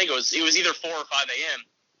around, I think it was either 4 or 5 a.m.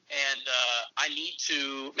 And I need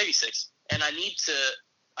to, maybe 6, and I need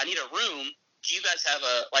a room. Do you guys have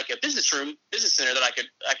a business center that I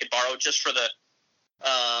could borrow just for the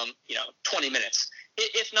 20 minutes?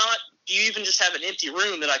 If not, do you even just have an empty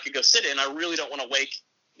room that I could go sit in? I really don't want to wake,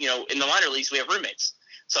 in the minor leagues we have roommates.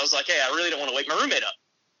 So I was like, hey, I really don't want to wake my roommate up.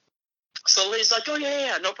 So the lady's like, oh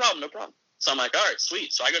yeah, no problem. So I'm like, all right,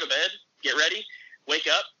 sweet. So I go to bed, get ready, wake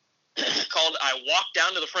up, I walk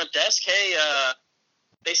down to the front desk. Hey,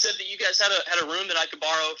 they said that you guys had a room that I could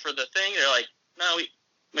borrow for the thing. They're like, no,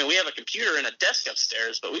 we have a computer and a desk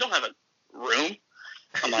upstairs, but we don't have a room.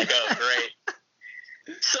 I'm like, oh, great.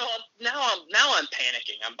 So now I'm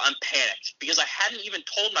panicking. I'm panicked because I hadn't even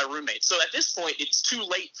told my roommate. So at this point, it's too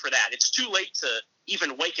late for that. It's too late to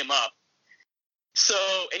even wake him up. So,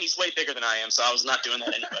 and he's way bigger than I am, so I was not doing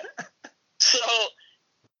that anyway.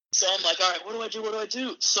 So I'm like, all right, what do I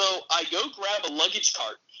do? So I go grab a luggage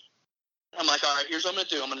cart. I'm like, all right, here's what I'm going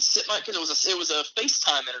to do. I'm going to sit because it was a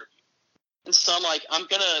FaceTime interview. And so I'm like, I'm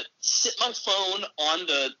going to sit my phone on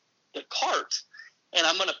the cart, and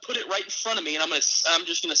I'm going to put it right in front of me, and I'm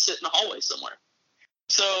just going to sit in the hallway somewhere.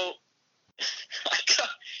 So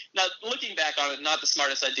now looking back on it, not the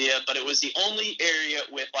smartest idea, but it was the only area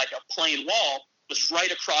with like a plain wall was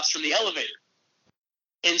right across from the elevator.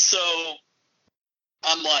 And so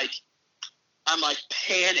I'm like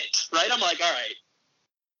panicked, right? I'm like, all right,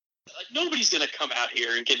 like nobody's going to come out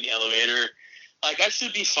here and get in the elevator. Like I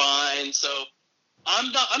should be fine. So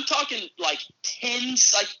I'm talking like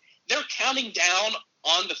tens, like they're counting down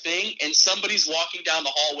on the thing, and somebody's walking down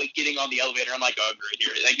the hallway getting on the elevator. I'm like, oh, great,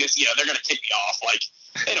 here. Like this, they're going to kick me off. Like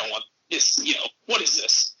they don't want this, what is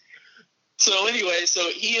this? So anyway,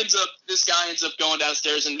 this guy ends up going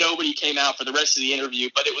downstairs, and nobody came out for the rest of the interview.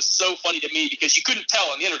 But it was so funny to me because you couldn't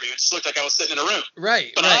tell in the interview. It just looked like I was sitting in a room.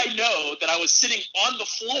 Right. But right. I know that I was sitting on the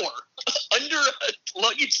floor under a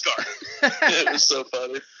luggage cart. It was so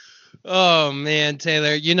funny. Oh, man,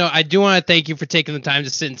 Taylor. I do want to thank you for taking the time to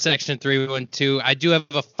sit in Section 312. I do have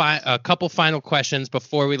a couple final questions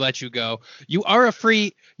before we let you go. You are a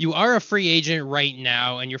free agent right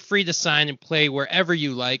now, and you're free to sign and play wherever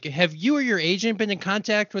you like. Have you or your agent been in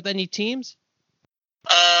contact with any teams?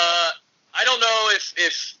 I don't know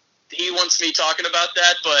if he wants me talking about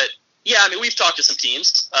that, but yeah, I mean, we've talked to some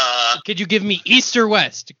teams. Could you give me East or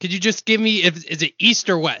West? Could you just give me, is it East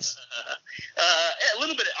or West? A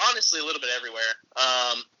little bit, honestly, a little bit everywhere.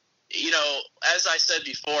 As I said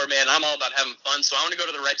before, man, I'm all about having fun, so I want to go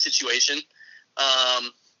to the right situation.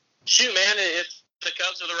 Shoot, man, if the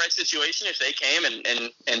Cubs were the right situation, if they came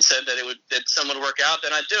and said that someone would work out,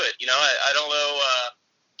 then I'd do it. I don't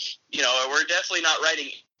know. We're definitely not writing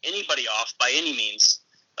anybody off by any means.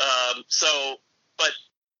 But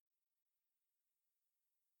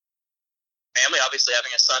family, obviously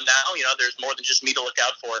having a son now, there's more than just me to look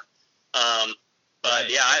out for.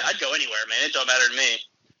 But yeah, I'd go anywhere, man. It don't matter to me.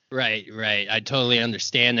 Right. I totally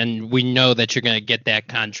understand, and we know that you're going to get that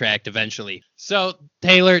contract eventually. So,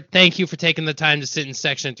 Taylor, thank you for taking the time to sit in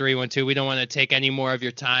Section 312. We don't want to take any more of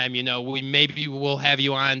your time. Maybe we'll have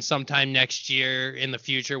you on sometime next year in the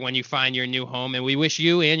future when you find your new home, and we wish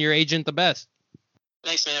you and your agent the best.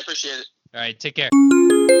 Thanks, man. I appreciate it. All right, take care.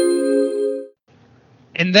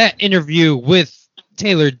 And that interview with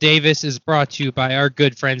Taylor Davis is brought to you by our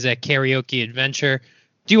good friends at Karaoke Adventure.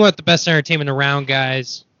 Do you want the best entertainment around,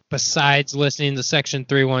 guys? Besides listening to Section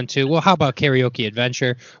 312, well, how about Karaoke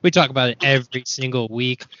Adventure? We talk about it every single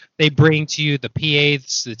week. They bring to you the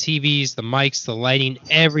PAs, the TVs, the mics, the lighting,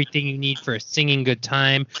 everything you need for a singing good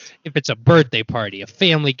time. If it's a birthday party, a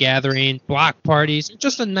family gathering, block parties, or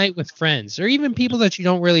just a night with friends, or even people that you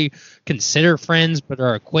don't really consider friends but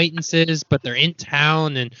are acquaintances, but they're in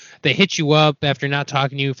town and they hit you up after not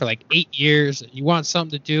talking to you for like 8 years and you want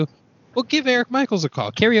something to do. Well, give Eric Michaels a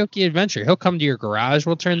call. Karaoke Adventure. He'll come to your garage.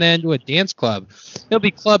 We'll turn that into a dance club. He'll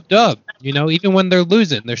be Club Dub. Even when they're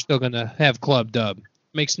losing, they're still going to have Club Dub.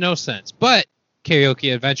 Makes no sense. But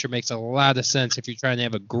Karaoke Adventure makes a lot of sense if you're trying to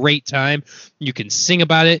have a great time. You can sing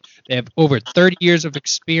about it. They have over 30 years of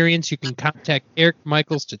experience. You can contact Eric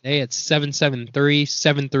Michaels today at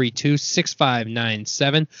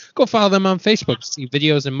 773-732-6597. Go follow them on Facebook to see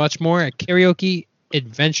videos and much more at Karaoke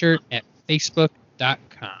Adventure at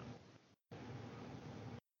Facebook.com.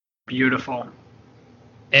 Beautiful.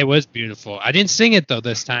 It was beautiful. I didn't sing it, though,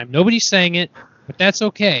 this time. Nobody sang it, but that's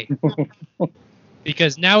okay.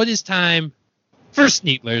 Because now it is time for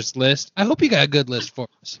Sneedler's List. I hope you got a good list for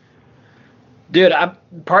us. Dude,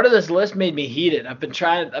 part of this list made me heated. I've been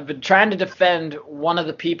trying to defend one of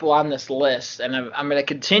the people on this list, and I'm going to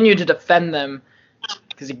continue to defend them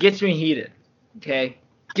because it gets me heated. Okay?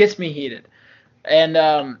 Gets me heated.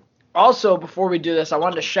 And also, before we do this, I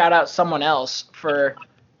wanted to shout out someone else for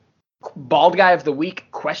Bald Guy of the Week ?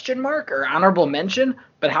 Or honorable mention.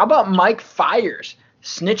 But how about Mike Fiers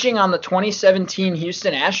snitching on the 2017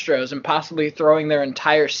 Houston Astros and possibly throwing their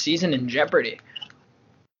entire season in jeopardy?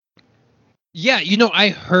 Yeah, I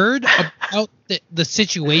heard about the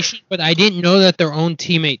situation, but I didn't know that their own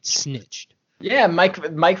teammate snitched. Yeah,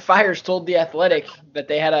 Mike Fiers told The Athletic that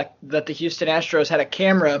that the Houston Astros had a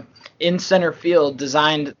camera in center field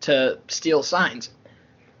designed to steal signs.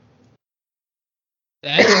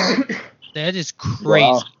 That is crazy.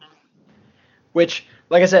 Wow. Which,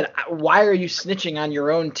 like I said, why are you snitching on your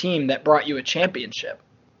own team that brought you a championship?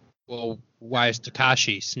 Well, why is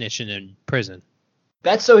Takashi snitching in prison?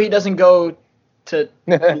 That's so he doesn't go to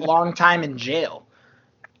a long time in jail.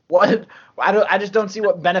 What? I just don't see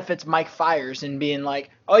what benefits Mike Fiers in being like,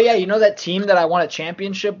 oh yeah, that team that I won a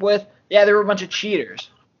championship with? Yeah, they were a bunch of cheaters.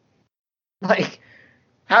 Like,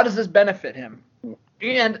 how does this benefit him?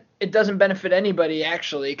 And it doesn't benefit anybody,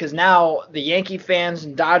 actually, because now the Yankee fans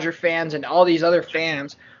and Dodger fans and all these other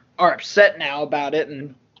fans are upset now about it,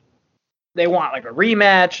 and they want, like, a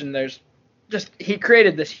rematch, and he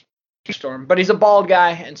created this storm. But he's a bald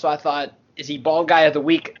guy, and so I thought, is he Bald Guy of the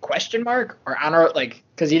Week ? Or honor, like,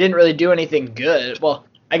 because he didn't really do anything good. Well,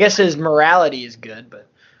 I guess his morality is good, but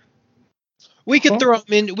we could throw him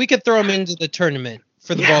in. We could throw him into the tournament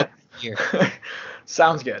for the ball year.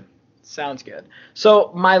 Sounds good.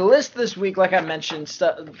 So my list this week, like I mentioned,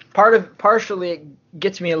 partially it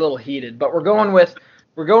gets me a little heated, but we're going with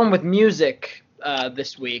music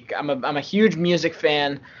this week. I'm a huge music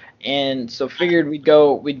fan, and so figured we'd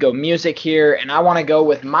go music here, and I want to go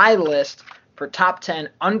with my list for top 10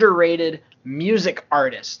 underrated music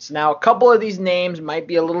artists. Now, a couple of these names might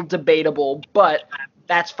be a little debatable, but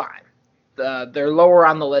that's fine. They're lower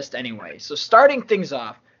on the list anyway. So starting things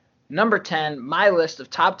off, number 10, my list of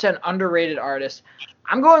top 10 underrated artists,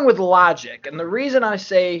 I'm going with Logic. And the reason I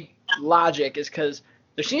say Logic is because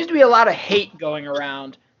there seems to be a lot of hate going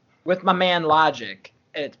around with my man Logic.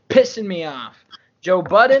 And it's pissing me off. Joe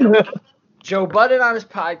Budden on his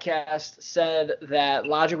podcast said that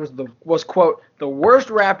Logic was quote, the worst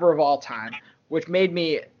rapper of all time, which made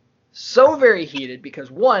me so very heated because,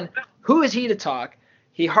 one, who is he to talk?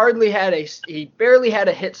 He barely had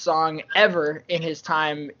a hit song ever in his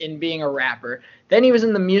time in being a rapper. Then he was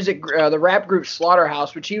in the rap group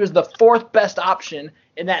Slaughterhouse, which he was the fourth best option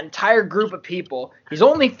in that entire group of people. He's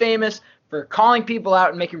only famous for calling people out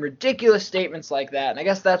and making ridiculous statements like that. And I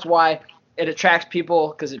guess that's why it attracts people,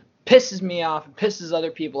 because it pisses me off and pisses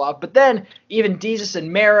other people off. But then even Desus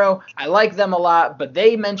and Mero, I like them a lot, but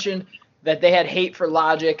they mentioned that they had hate for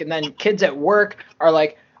Logic. And then kids at work are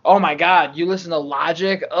like, oh my God, you listen to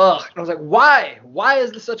Logic? Ugh. And I was like, why? Why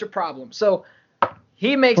is this such a problem? So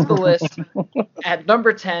he makes the list at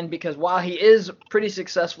number 10 because while he is pretty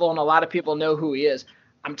successful and a lot of people know who he is,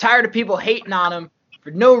 I'm tired of people hating on him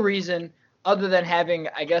for no reason other than having,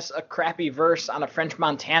 I guess, a crappy verse on a French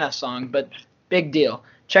Montana song, but big deal.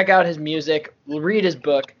 Check out his music, read his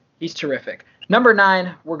book. He's terrific. Number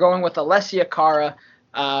 9, we're going with Alessia Cara.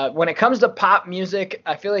 When it comes to pop music,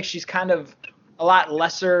 I feel like she's kind of a lot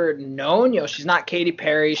lesser known. You know, she's not Katy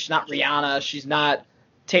Perry, she's not Rihanna, she's not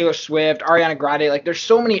Taylor Swift, Ariana Grande. Like, there's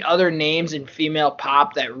so many other names in female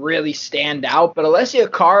pop that really stand out. But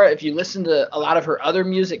Alessia Cara, if you listen to a lot of her other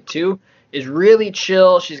music too, is really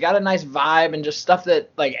chill. She's got a nice vibe and just stuff that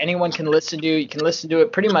like anyone can listen to. You can listen to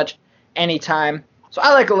it pretty much anytime. So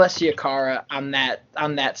I like Alessia Cara on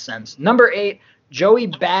that sense. Number 8, Joey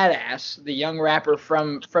Badass, the young rapper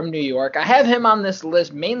from New York. I have him on this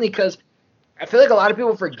list mainly because I feel like a lot of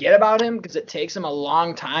people forget about him because it takes him a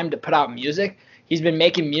long time to put out music. He's been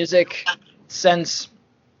making music since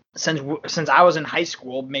I was in high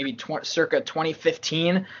school, maybe circa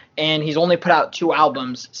 2015, and he's only put out 2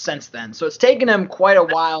 albums since then. So it's taken him quite a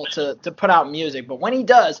while to put out music, but when he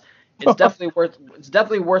does, it's definitely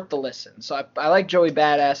worth the listen. So I like Joey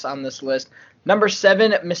Badass on this list. Number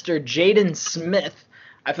 7, Mr. Jaden Smith.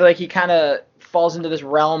 I feel like he kind of falls into this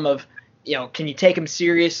realm of, you know, can you take him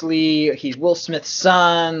seriously? He's Will Smith's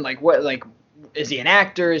son. Like, what? Like, is he an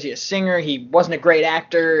actor? Is he a singer? He wasn't a great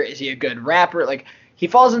actor. Is he a good rapper? Like, he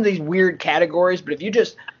falls into these weird categories. But if you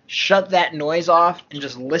just shut that noise off and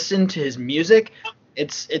just listen to his music,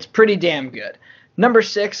 it's pretty damn good. Number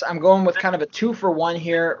 6, I'm going with kind of a 2-for-1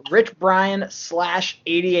 here. Rich Brian /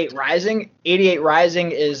 88 Rising. 88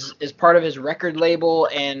 Rising is part of his record label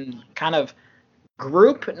and kind of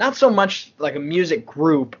group. Not so much like a music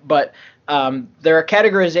group, but they're a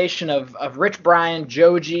categorization of Rich Brian,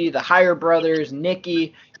 Joji, the Higher Brothers,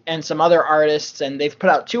 Nicki, and some other artists. And they've put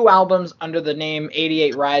out 2 albums under the name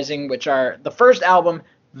 88 Rising, which are the first album,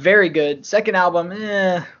 very good. Second album,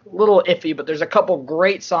 a little iffy, but there's a couple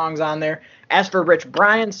great songs on there. As for Rich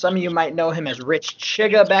Brian, some of you might know him as Rich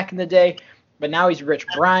Chigga back in the day, but now he's Rich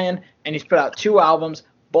Brian, and he's put out 2 albums,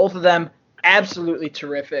 both of them absolutely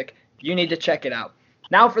terrific. You need to check it out.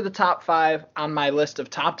 Now for the top 5 on my list of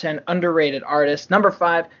top 10 underrated artists. Number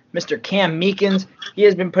 5, Mr. Cam Meekins. He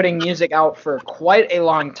has been putting music out for quite a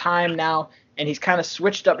long time now, and he's kind of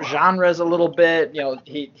switched up genres a little bit. You know,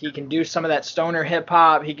 he can do some of that stoner hip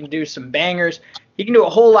hop. He can do some bangers. He can do a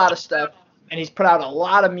whole lot of stuff, and he's put out a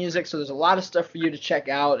lot of music, so there's a lot of stuff for you to check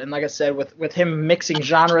out. And like I said, with him mixing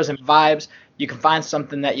genres and vibes, you can find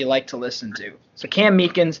something that you like to listen to. So Cam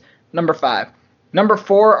Meekins, number 5. Number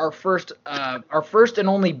 4, our first and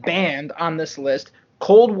only band on this list,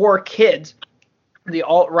 Cold War Kids, the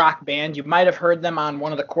alt-rock band. You might have heard them on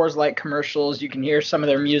one of the Coors Light commercials. You can hear some of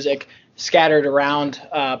their music scattered around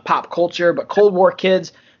pop culture. But Cold War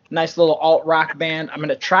Kids, nice little alt-rock band. I'm going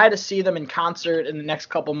to try to see them in concert in the next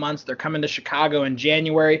couple months. They're coming to Chicago in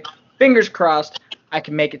January. Fingers crossed I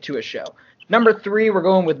can make it to a show. Number 3, we're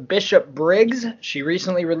going with Bishop Briggs. She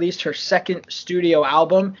recently released her 2nd studio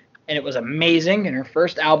album, and it was amazing. And her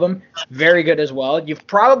first album, very good as well. You've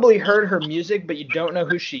probably heard her music, but you don't know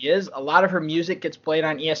who she is. A lot of her music gets played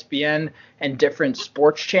on ESPN and different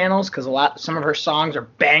sports channels because some of her songs are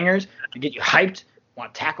bangers to get you hyped,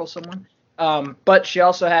 want to tackle someone. But she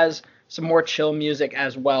also has some more chill music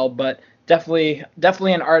as well. But definitely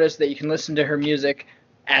an artist that you can listen to her music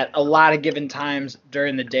at a lot of given times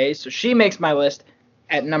during the day. So she makes my list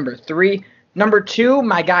at number 3. Number 2,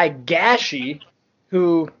 my guy Gashi,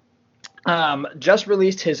 who just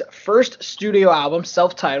released his first studio album,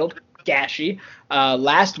 self-titled, Gashi,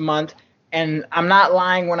 last month. And I'm not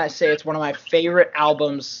lying when I say it's one of my favorite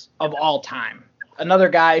albums of all time. Another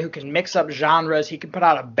guy who can mix up genres. He can put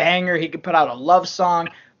out a banger. He can put out a love song.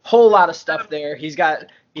 Whole lot of stuff there. He's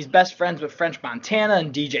best friends with French Montana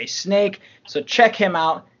and DJ Snake. So check him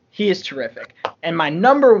out. He is terrific. And my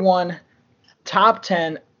number 1 top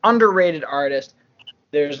 10 underrated artist,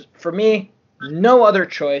 there's, for me, no other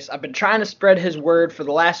choice. I've been trying to spread his word for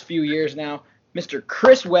the last few years now. Mr.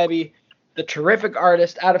 Chris Webby, the terrific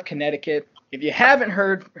artist out of Connecticut. If you haven't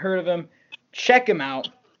heard of him, check him out.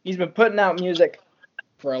 He's been putting out music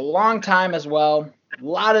for a long time as well. A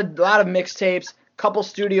lot of mixtapes, couple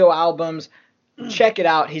studio albums. Check it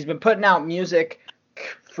out. He's been putting out music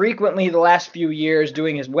frequently the last few years,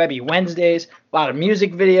 doing his Webby Wednesdays. A lot of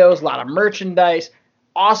music videos, a lot of merchandise,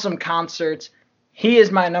 awesome concerts. He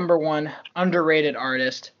is my number 1 underrated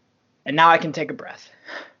artist, and now I can take a breath.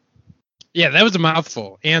 Yeah, that was a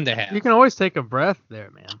mouthful and a half. You can always take a breath there,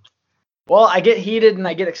 man. Well, I get heated and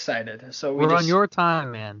I get excited, so we're on your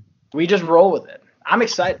time, man. We just roll with it. I'm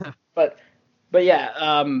excited, but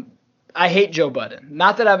yeah, I hate Joe Budden.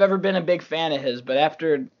 Not that I've ever been a big fan of his, but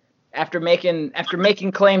after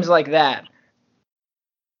making claims like that,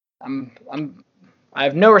 I'm I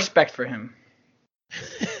have no respect for him.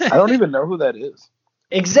 I don't even know who that is.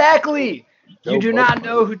 Exactly. Joe You do not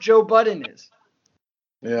know who Joe Budden is.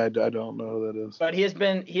 Yeah, I don't know who that is. But he has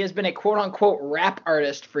been a quote unquote rap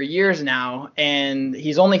artist for years now, and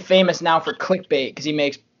he's only famous now for clickbait because he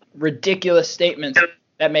makes ridiculous statements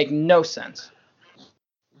that make no sense.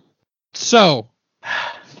 So,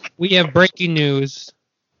 we have breaking news.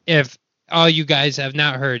 If all you guys have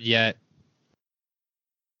not heard yet,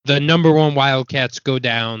 the number 1 Wildcats go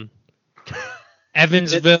down.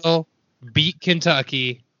 Evansville beat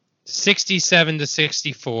Kentucky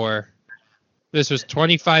 67-64. This was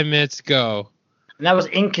 25 minutes ago. And that was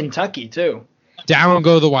in Kentucky, too. Down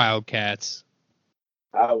go the Wildcats.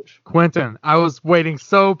 Ouch. Quentin, I was waiting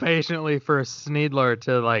so patiently for Sneedler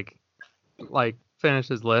to like finish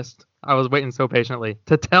his list. I was waiting so patiently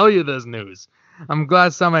to tell you this news. I'm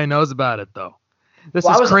glad somebody knows about it though. This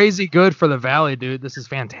is crazy good for the Valley, dude. This is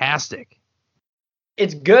fantastic.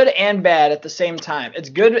 It's good and bad at the same time. It's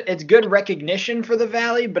good recognition for the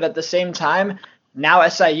Valley, but at the same time, now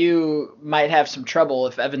SIU might have some trouble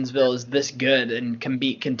if Evansville is this good and can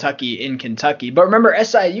beat Kentucky in Kentucky. But remember,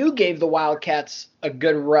 SIU gave the Wildcats a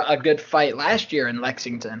good fight last year in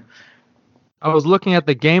Lexington. I was looking at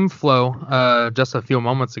the game flow just a few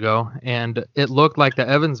moments ago, and it looked like the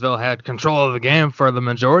Evansville had control of the game for the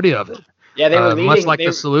majority of it. Yeah, they were leading. Much like the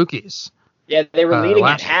Salukis. Yeah, they were leading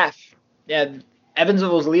at half. Yeah,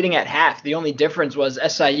 Evansville was leading at half. The only difference was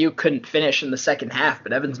SIU couldn't finish in the second half,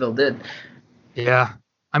 but Evansville did. Yeah.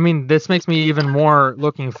 I mean, this makes me even more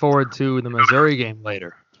looking forward to the Missouri game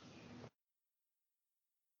later.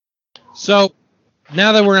 So,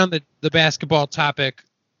 now that we're on the basketball topic,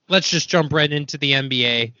 let's just jump right into the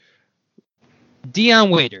NBA. Dion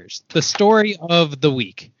Waiters, the story of the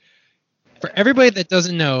week. For everybody that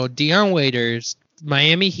doesn't know, Dion Waiters,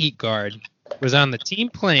 Miami Heat guard, was on the team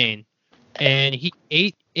plane, and he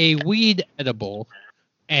ate a weed edible,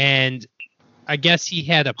 and I guess he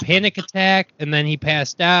had a panic attack, and then he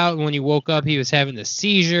passed out, and when he woke up, he was having a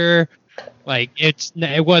seizure. Like,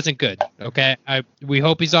 it wasn't good, okay? We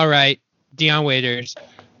hope he's all right, Dion Waiters.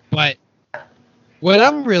 But what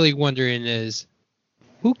I'm really wondering is,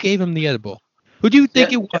 who gave him the edible? Who do you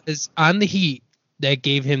think it was on the Heat that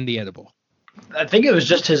gave him the edible? I think it was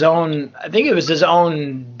just his own. I think it was his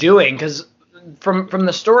own doing, because from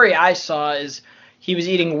the story I saw is he was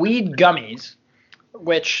eating weed gummies,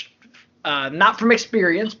 which not from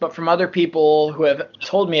experience, but from other people who have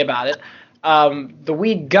told me about it. The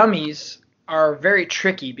weed gummies are very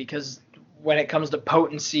tricky because when it comes to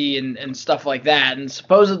potency and stuff like that, and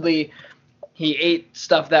supposedly he ate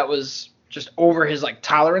stuff that was just over his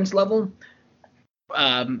tolerance level.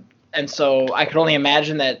 And so I could only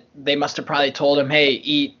imagine that they must have probably told him, hey,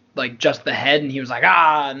 eat just the head, and he was like,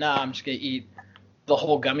 no, I'm just gonna eat the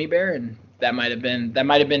whole gummy bear, and that might have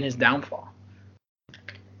been his downfall.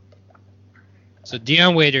 So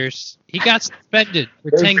Dion Waiters, he got suspended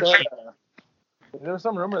for 10 games. There was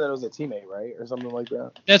some rumor that it was a teammate, right, or something like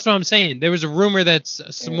that. That's what I'm saying. There was a rumor that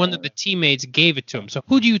one of the teammates gave it to him. So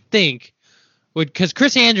who do you think would? Because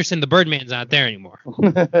Chris Anderson, the Birdman's not there anymore.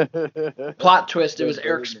 Plot twist: it was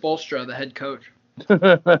Eric Spoelstra, the head coach.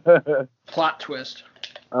 Plot twist.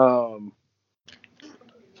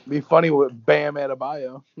 Be funny with Bam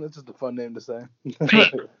Adebayo. That's just a fun name to say.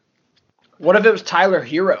 What if it was Tyler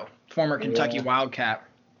Hero, former Kentucky Wildcat?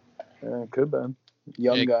 Yeah, could have been.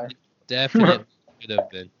 Young guy. Definitely could have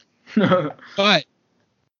been. But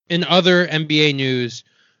in other NBA news,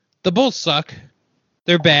 the Bulls suck.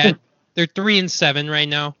 They're bad. They're 3-7 right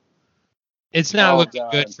now. It's not looking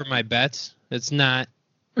good for my bets. It's not.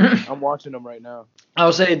 I'm watching them right now. I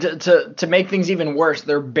would say to make things even worse,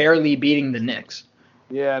 they're barely beating the Knicks.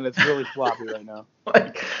 Yeah, and it's really floppy right now.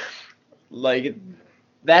 like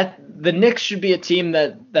that, the Knicks should be a team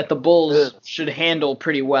that the Bulls should handle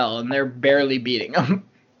pretty well, and they're barely beating them.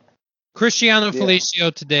 Cristiano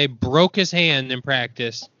Felicio today broke his hand in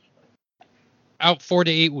practice. Out 4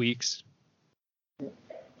 to 8 weeks.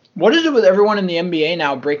 What is it with everyone in the NBA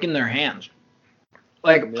now breaking their hands?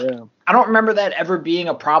 I don't remember that ever being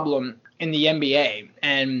a problem in the NBA.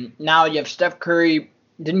 And now you have Steph Curry.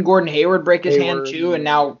 Didn't Gordon Hayward break his hand too? And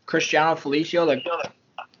now Cristiano Felicio.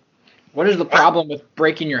 What is the problem with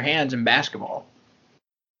breaking your hands in basketball?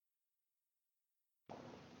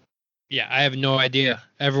 Yeah, I have no idea.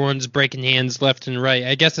 Everyone's breaking hands left and right.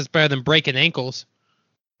 I guess it's better than breaking ankles.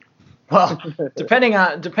 Well, depending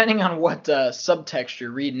on what subtext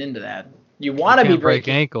you're reading into that, you want to be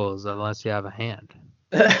breaking ankles unless you have a hand.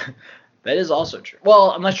 That is also true.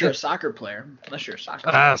 Well, unless you're a soccer player. That's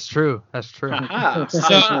true.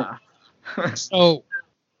 So,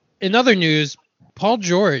 in other news, Paul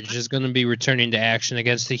George is going to be returning to action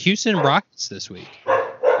against the Houston Rockets this week.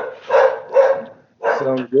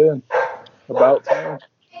 Sounds good. About time.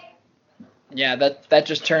 Yeah, that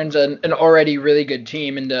just turns an already really good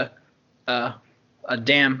team into a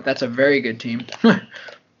damn. That's a very good team.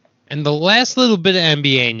 And the last little bit of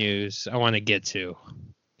NBA news I want to get to.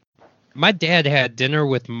 My dad had dinner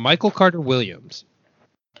with Michael Carter Williams.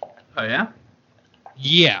 Oh, yeah?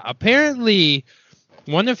 Yeah, apparently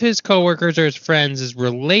one of his coworkers or his friends is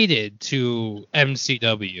related to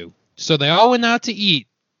MCW. So they all went out to eat.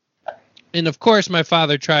 And of course, my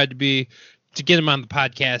father tried to get him on the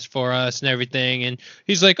podcast for us and everything. And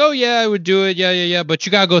he's like, oh, yeah, I would do it. Yeah. But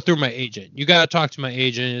you got to go through my agent. You got to talk to my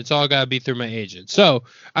agent. It's all got to be through my agent. So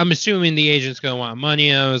I'm assuming the agent's going to want money.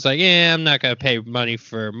 And I was like, yeah, I'm not going to pay money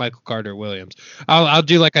for Michael Carter Williams. I'll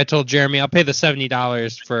do like I told Jeremy. I'll pay the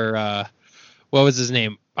 $70 for, what was his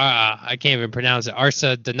name? I can't even pronounce it.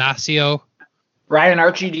 Arsa Donacio. Ryan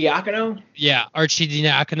Arcidiacono? Yeah,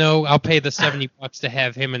 Arcidiacono. I'll pay the $70 to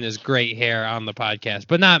have him and his great hair on the podcast,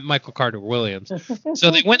 but not Michael Carter Williams.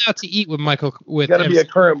 So they went out to eat with Michael. Got to be a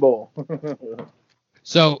current bull.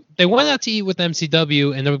 So they went out to eat with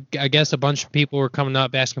MCW, and I guess a bunch of people were coming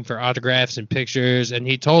up asking for autographs and pictures, and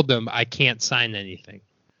he told them, I can't sign anything.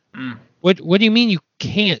 Mm. What do you mean you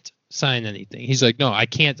can't sign anything? He's like, no, I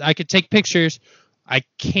can't. I could take pictures. I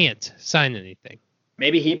can't sign anything.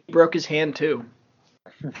 Maybe he broke his hand, too.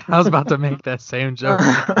 I was about to make that same joke,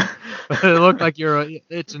 but it looked like you're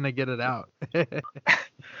itching to get it out.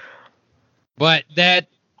 But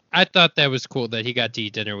I thought that was cool that he got to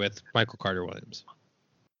eat dinner with Michael Carter Williams.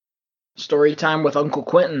 Story time with Uncle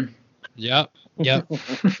Quentin. Yep.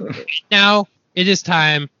 Now it is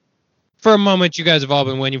time for a moment you guys have all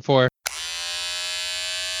been waiting for.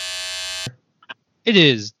 It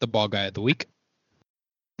is the Ball Guy of the Week.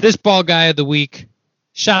 This Ball Guy of the Week,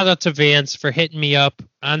 shout out to Vance for hitting me up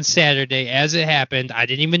on Saturday as it happened. I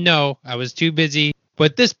didn't even know. I was too busy.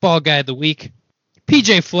 But this Ball Guy of the Week,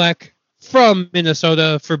 PJ Fleck from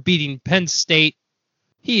Minnesota for beating Penn State.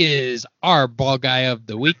 He is our Ball Guy of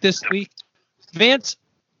the Week this week. Vance,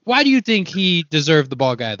 why do you think he deserved the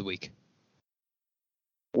Ball Guy of the Week?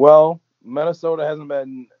 Well, Minnesota hasn't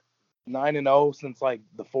been 9-0 since like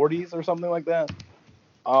the 40s or something like that.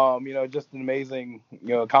 Just an amazing,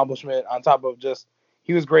 accomplishment on top of just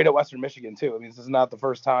he was great at Western Michigan too. I mean, this is not the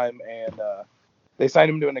first time, and they signed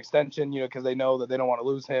him to an extension, because they know that they don't want to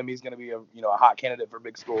lose him. He's going to be a hot candidate for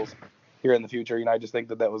big schools here in the future. I just think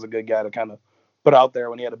that was a good guy to kind of put out there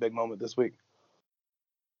when he had a big moment this week.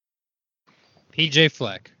 PJ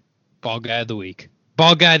Fleck, Ball Guy of the Week.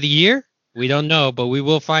 Ball Guy of the Year? We don't know, but we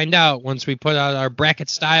will find out once we put out our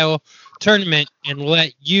bracket-style tournament and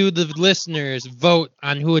let you, the listeners, vote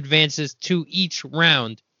on who advances to each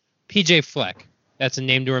round. PJ Fleck. That's a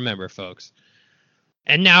name to remember, folks.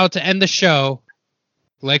 And now to end the show,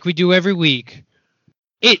 like we do every week,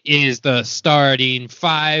 it is the starting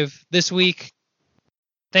five this week.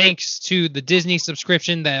 Thanks to the Disney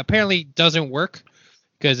subscription that apparently doesn't work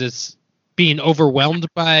because it's being overwhelmed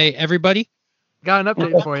by everybody. Got an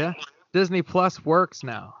update for you. Disney Plus works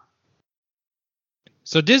now.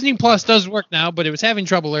 So Disney Plus does work now, but it was having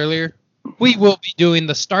trouble earlier. We will be doing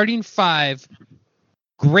the starting five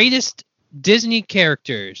greatest Disney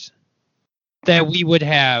characters that we would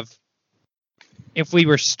have if we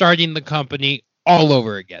were starting the company all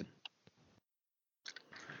over again.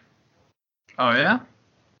 Oh, yeah?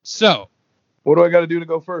 So, what do I got to do to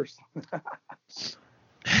go first?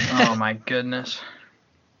 Oh, my goodness.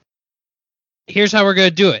 Here's how we're going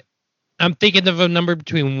to do it. I'm thinking of a number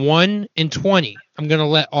between 1 and 20. I'm going to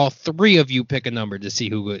let all three of you pick a number to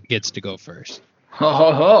see who gets to go first. Ho,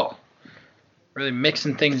 ho, ho. Really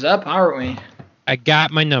mixing things up, aren't we? I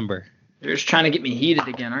got my number. You're just trying to get me heated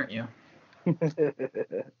again, aren't you?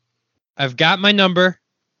 I've got my number.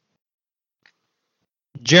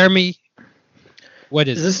 Jeremy, what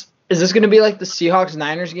is this? Is this going to be like the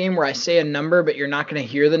Seahawks-Niners game where I say a number, but you're not going to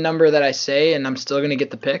hear the number that I say, and I'm still going to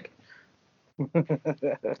get the pick?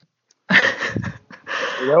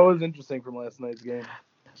 That was interesting from last night's game.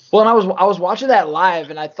 Well, and I was watching that live,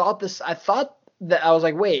 and I thought that I was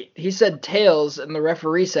like, wait, he said tails, and the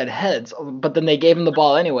referee said heads, but then they gave him the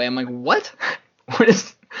ball anyway. I'm like, what? What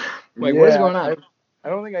is going on? I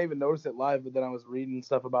don't think I even noticed it live, but then I was reading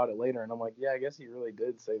stuff about it later, and I'm like, yeah, I guess he really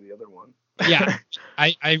did say the other one. Yeah,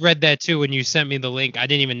 I read that too when you sent me the link. I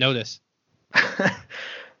didn't even notice.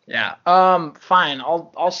 Yeah. Fine.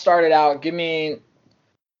 I'll start it out.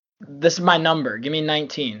 This is my number. Give me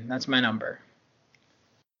 19. That's my number.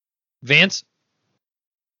 Vance?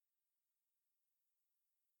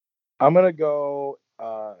 I'm gonna go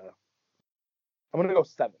 7.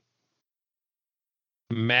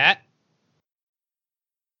 Matt?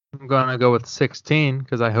 I'm going to go with 16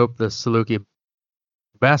 because I hope the Saluki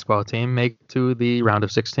basketball team make it to the round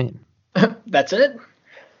of 16. That's it?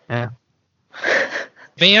 Yeah.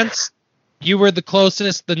 Vance, you were the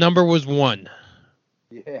closest. The number was 1.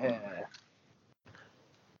 Yeah.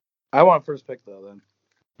 I want first pick, though, then.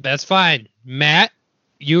 That's fine. Matt,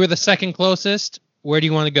 you were the second closest. Where do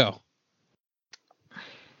you want to go?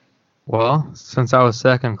 Well, since I was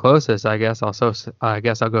second closest, I guess I'll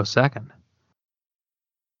go second.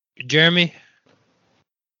 Jeremy?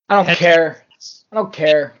 I don't care. I don't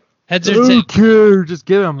care. Heads or Who tails? cares? Just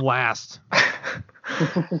give him last.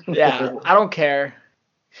 Yeah, I don't care.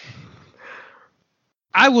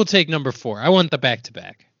 I will take number 4. I want the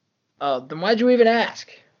back-to-back. Oh, then why'd you even ask?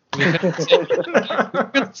 We were going to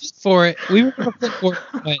flip for it. We were going to flip for it,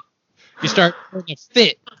 but you start doing a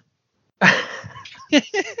fit.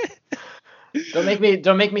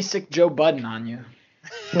 Don't make me sick Joe Budden on you.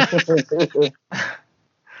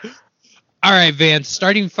 All right, Vance.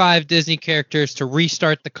 Starting 5 Disney characters to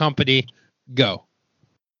restart the company. Go.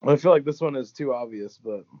 I feel like this one is too obvious,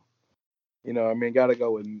 but gotta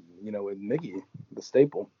go with with Mickey, the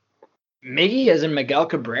staple. Miggy as in Miguel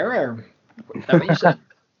Cabrera? Or is that what you said?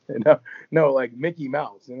 No, like Mickey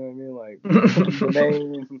Mouse. You know what I mean? Like the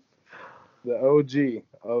name, the OG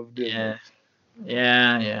of Disney.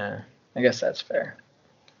 Yeah. I guess that's fair.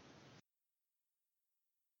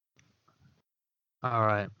 All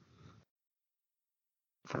right.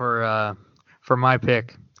 For my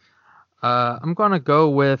pick, I'm gonna go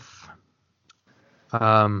with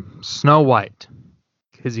Snow White,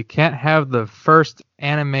 because you can't have the first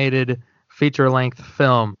animated feature-length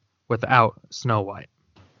film without Snow White.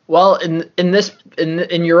 Well, in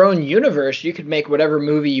your own universe, you could make whatever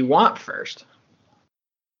movie you want first.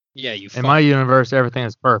 Yeah, you. In my universe, everything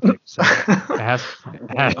is perfect, so it has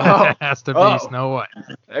to be Snow White.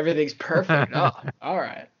 Everything's perfect. Oh, all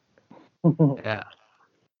right. Yeah.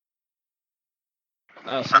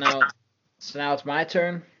 Oh, so now it's my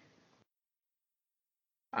turn.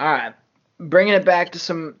 All right, bringing it back to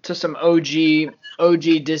some OG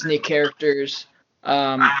Disney characters.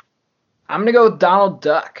 I'm gonna go with Donald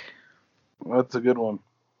Duck. That's a good one.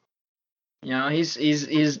 You know, he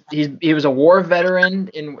was a war veteran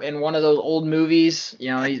in one of those old movies. You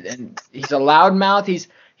know, he's a loudmouth.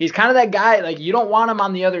 He's kind of that guy, like, you don't want him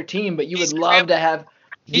on the other team, but you would love to have.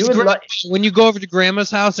 When you go over to Grandma's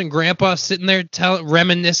house and Grandpa's sitting there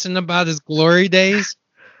reminiscing about his glory days.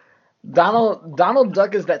 Donald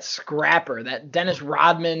Duck is that scrapper, that Dennis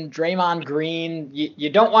Rodman, Draymond Green. You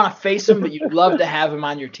don't want to face him, but you'd love to have him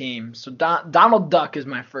on your team. So Donald Duck is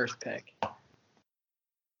my first pick.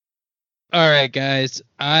 All right, guys.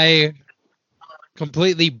 I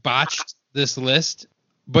completely botched this list,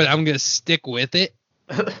 but I'm going to stick with it.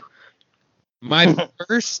 My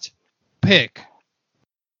first pick,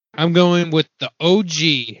 I'm going with the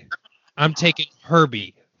OG. I'm taking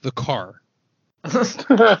Herbie, the car.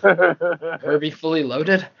 Herbie fully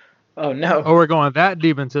loaded? Oh, no. Oh, we're going that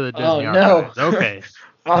deep into the Disney archives. Okay.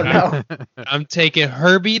 Oh, no. I'm taking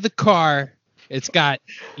Herbie, the car. It's got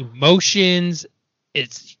emotions.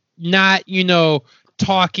 It's not,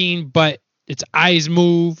 talking, but its eyes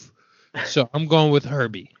move. So I'm going with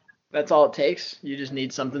Herbie. That's all it takes? You just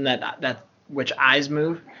need something that which eyes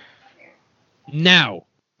move? Now,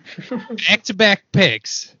 back-to-back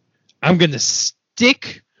picks. I'm going to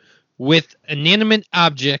stick with inanimate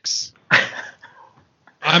objects.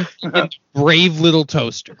 I'm thinking Brave Little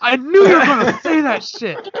Toaster. I knew you were going to say that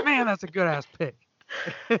shit. Man, that's a good-ass pick.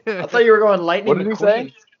 I thought you were going Lightning McQueen. What did he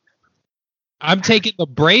say? I'm taking the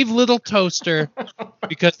Brave Little Toaster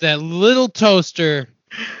because that little toaster,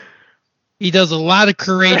 he does a lot of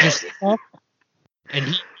courageous stuff, and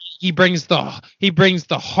he brings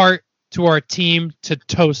the heart to our team to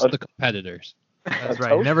toast the competitors. That's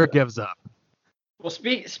right. He never gives up. Well,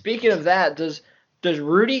 speaking of that, does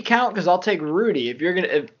Rudy count? Because I'll take Rudy. If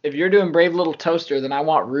you're doing Brave Little Toaster, then I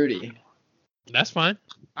want Rudy. That's fine.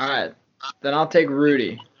 All right, then I'll take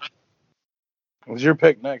Rudy. It was your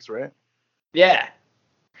pick next, right? Yeah.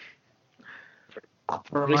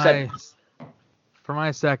 For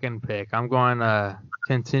my second pick, I'm going to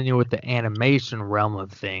continue with the animation realm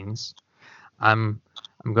of things. I'm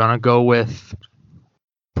going to go with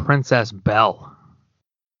Princess Belle.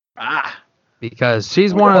 Because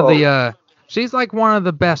she's one of the she's like one of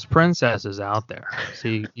the best princesses out there.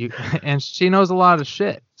 And she knows a lot of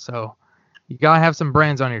shit. So you got to have some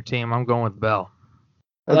brains on your team. I'm going with Belle.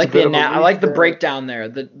 I like the breakdown there,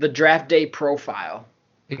 the draft day profile.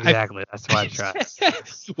 Exactly. That's why I tried.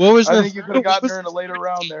 What was I think you could have gotten her in a later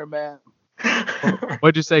round there, Matt.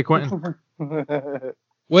 What'd you say, Quentin?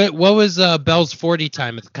 What was Belle's 40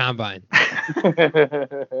 time at the combine?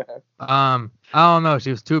 I don't know. She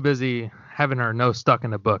was too busy having her nose stuck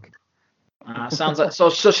in a book. Sounds like so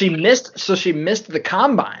she missed the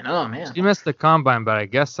combine. Oh man. She missed the combine, but I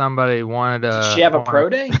guess somebody wanted to. Did she have a pro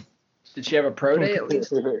day? Did she have a pro day at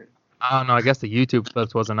least? I don't know. I guess the YouTube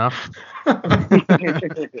clips was enough.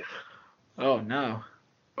 Oh no.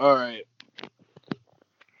 All right.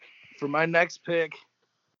 For my next pick,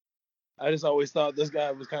 I just always thought this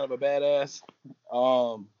guy was kind of a badass.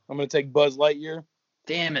 I'm gonna take Buzz Lightyear.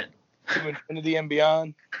 Damn it. To infinity and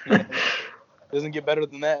beyond. Doesn't get better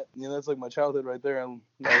than that. That's like my childhood right there. And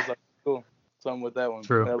I was like, cool. So I'm with that one.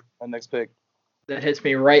 True. That was my next pick. That hits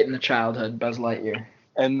me right in the childhood, Buzz Lightyear.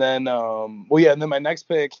 And then, and then my next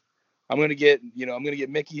pick, I'm gonna get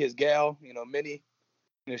Mickey, his gal, Minnie.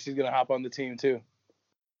 She's gonna hop on the team too.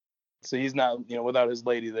 So he's not, without his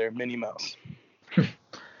lady there, Minnie Mouse.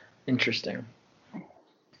 Interesting.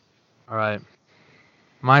 All right.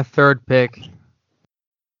 My third pick,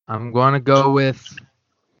 I'm going to go with.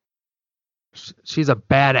 She's a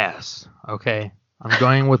badass, okay? I'm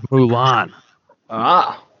going with Mulan.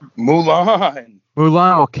 Ah. Mulan.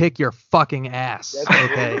 Mulan will kick your fucking ass,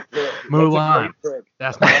 okay? Mulan.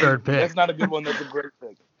 That's my third pick. That's not a good one. That's a great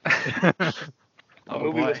pick. The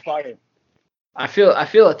movie was fire. I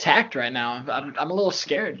feel attacked right now. I'm a little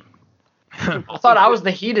scared. I thought I was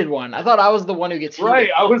the heated one. I thought I was the one who gets heated. Right.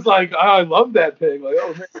 I was like, I love that pick. Like,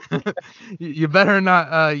 oh, man. You better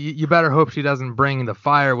not. You better hope she doesn't bring the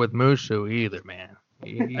fire with Mushu either, man.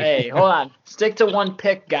 Hey, hold on. Stick to one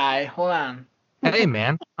pick, guy. Hold on. Hey,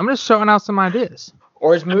 man. I'm just showing out some ideas.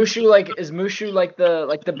 Or is Mushu like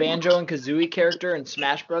the Banjo and Kazooie character in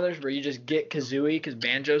Smash Brothers, where you just get Kazooie because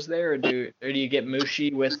Banjo's there, or do you get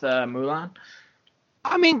Mushi with Mulan?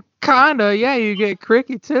 I mean, kinda. Yeah, you get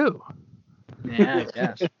Cricky too. Yeah, I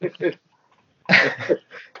guess.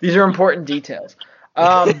 These are important details.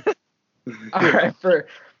 All right,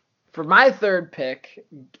 for my third pick,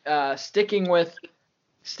 sticking with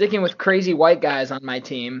crazy white guys on my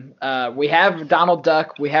team, we have Donald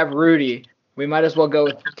Duck, we have Rudy. We might as well go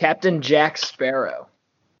with Captain Jack Sparrow.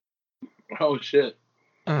 Oh shit!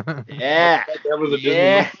 Yeah, that was a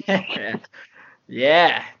Disney movie.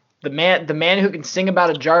 Yeah. The man who can sing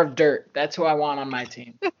about a jar of dirt. That's who I want on my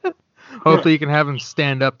team. Hopefully you can have him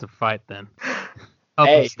stand up to fight then. Help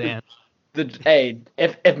him stand.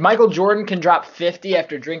 If Michael Jordan can drop 50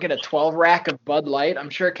 after drinking a 12 rack of Bud Light,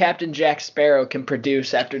 I'm sure Captain Jack Sparrow can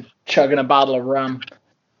produce after chugging a bottle of rum.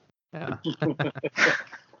 Yeah.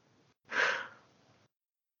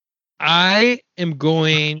 I am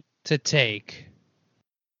going to take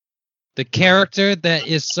the character that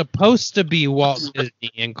is supposed to be Walt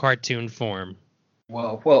Disney in cartoon form.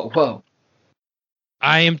 Whoa.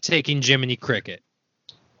 I am taking Jiminy Cricket.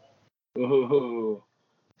 Ooh.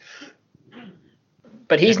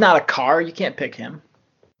 But he's not a car. You can't pick him.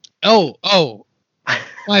 Oh.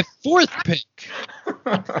 My fourth pick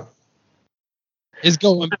is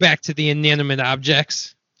going back to the inanimate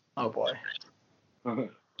objects. Oh, boy.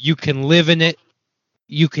 You can live in it.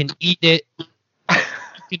 You can eat it. You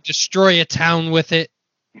can destroy a town with it.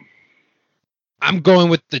 I'm going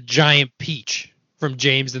with the giant peach from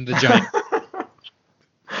James and the Giant.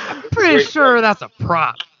 I'm pretty sure that's a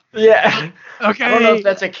prop. Yeah. Okay. I don't know if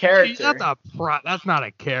that's a character. That's a prop. That's not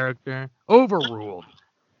a character. Overruled.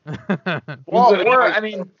 Or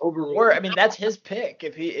that's his pick.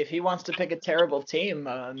 If he wants to pick a terrible team,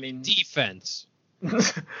 defense.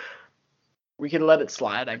 We could let it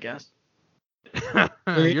slide, I guess.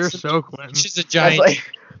 You're so Quentin. She's a giant.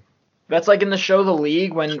 That's like in the show The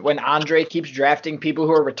League when Andre keeps drafting people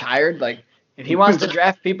who are retired. Like if he wants to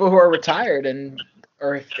draft people who are retired,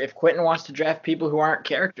 or if Quentin wants to draft people who aren't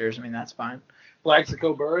characters, that's fine.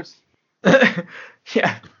 Plaxico Burress.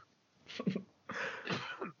 Yeah.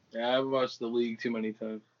 Yeah, I've watched The League too many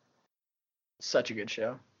times. Such a good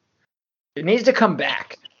show. It needs to come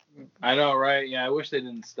back. I know, right? Yeah, I wish they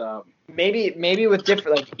didn't stop. Maybe with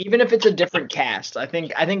different, even if it's a different cast, I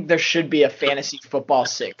think there should be a fantasy football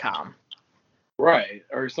sitcom. Right,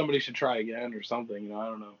 or somebody should try again, or something. I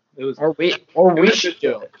don't know. We should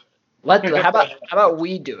do it. How about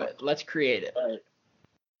we do it? Let's create it.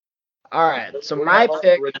 All right. So my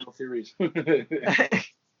pick. Original series.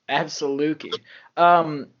 Absolutely.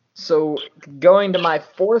 So going to my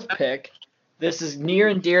fourth pick, this is near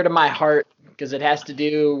and dear to my heart because it has to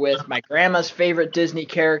do with my grandma's favorite Disney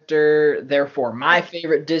character, therefore my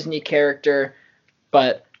favorite Disney character,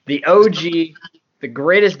 but the OG, the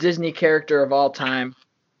greatest Disney character of all time,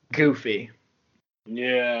 Goofy.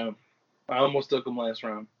 Yeah. I almost took him last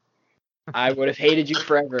round. I would have hated you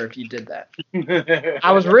forever if you did that.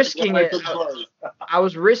 I was risking it. I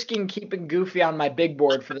was risking keeping Goofy on my big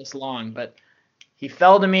board for this long, but he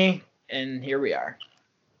fell to me, and here we are.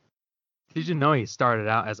 Did you know he started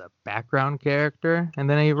out as a background character, and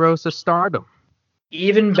then he rose to stardom?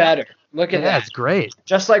 Even better. Look at that. That's great.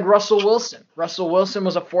 Just like Russell Wilson. Russell Wilson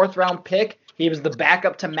was a 4th-round pick. He was the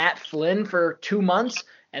backup to Matt Flynn for 2 months,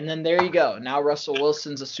 and then there you go. Now Russell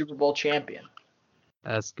Wilson's a Super Bowl champion.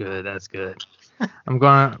 That's good.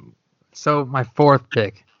 So my 4th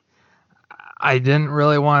pick. I didn't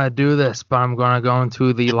really want to do this, but I'm going to go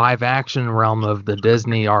into the live action realm of the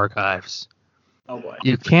Disney archives. Oh boy.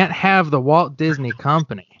 You can't have the Walt Disney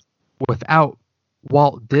Company without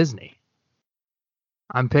Walt Disney.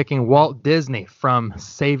 I'm picking Walt Disney from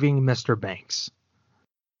Saving Mr. Banks.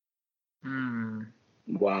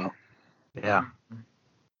 Wow. Yeah.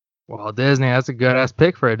 Walt Disney, that's a good ass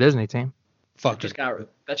pick for a Disney team. Fuck.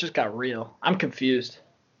 That just got real. I'm confused.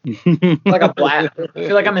 I feel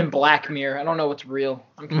like I'm in Black Mirror. I don't know what's real.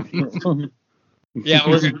 I'm confused. Yeah,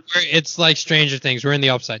 it's like Stranger Things. We're in the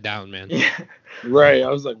upside down, man. Yeah. Right. I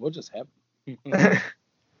was like, what just happened?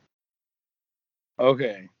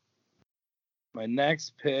 Okay. My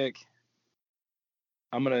next pick,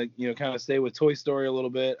 I'm going to, kind of stay with Toy Story a little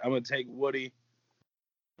bit. I'm going to take Woody,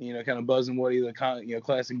 kind of Buzz and Woody, the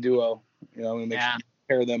classic duo. I'm going to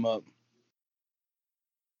pair them up.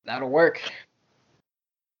 That'll work.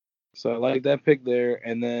 So I like that pick there.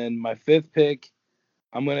 And then my 5th pick,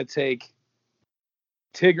 I'm going to take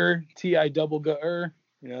Tigger, T-I-double-G-R.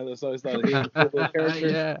 That's always thought he was a cool little character.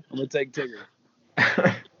 Yeah. I'm going to take Tigger.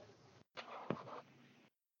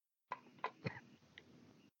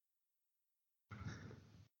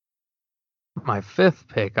 My 5th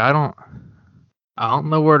pick, I don't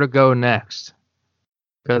know where to go next,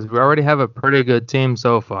 because we already have a pretty good team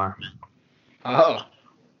so far. Oh.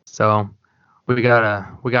 So we got a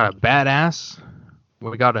badass,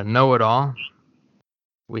 we got a know-it-all,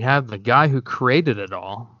 we have the guy who created it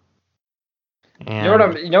all. And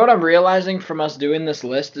You know what I'm realizing from us doing this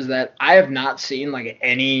list is that I have not seen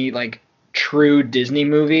any true Disney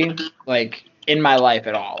movie in my life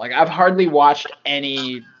at all. I've hardly watched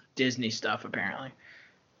any Disney stuff apparently.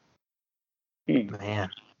 Man,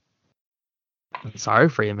 I'm sorry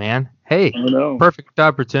for you, man. Hey, Oh, no. perfect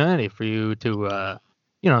opportunity for you to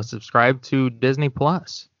subscribe to Disney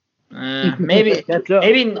Plus. Maybe Catch up.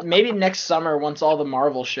 maybe next summer once all the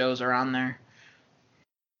Marvel shows are on there.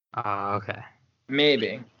 Okay.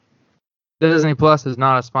 Maybe. Disney Plus is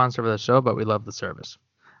not a sponsor of the show, but we love the service.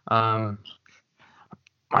 My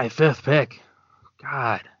 5th pick.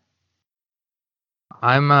 God.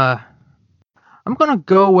 I'm gonna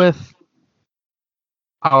go with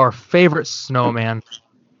our favorite snowman,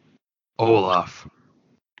 Olaf.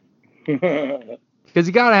 Because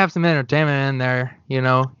you gotta have some entertainment in there, you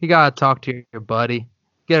gotta talk to your buddy,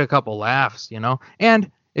 get a couple laughs, and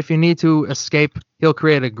if you need to escape, he'll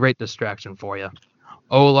create a great distraction for you.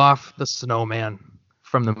 Olaf the snowman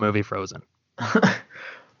from the movie Frozen.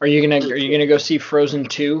 Are you gonna go see Frozen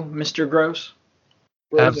 2, Mr. Gross?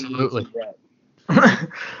 Absolutely.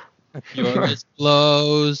 Your list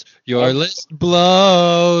blows. Your list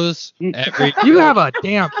blows. Every You have a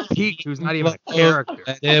damn Pete who's not even a character.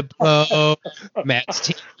 Let it blow. Matt's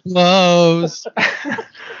team blows.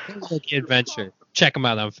 The adventure. Check them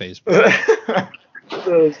out on Facebook. That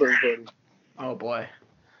was so funny. Oh boy.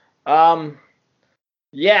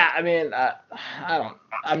 Yeah, I mean,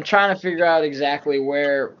 I'm trying to figure out exactly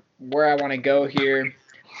where I want to go here.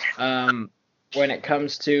 When it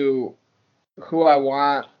comes to who I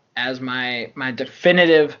want as my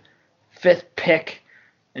definitive 5th pick,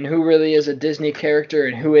 and who really is a Disney character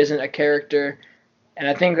and who isn't a character. And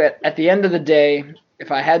I think that at the end of the day,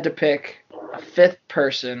 if I had to pick a 5th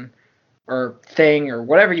person or thing or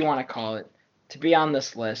whatever you want to call it to be on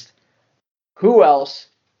this list, who else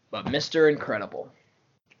but Mr. Incredible?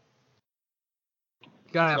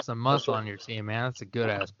 You gotta have some muscle on your team, man. That's a good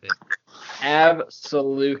ass pick.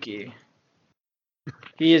 Absolutely.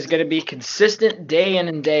 He is going to be consistent day in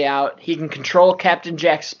and day out. He can control Captain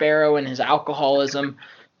Jack Sparrow and his alcoholism,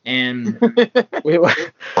 and so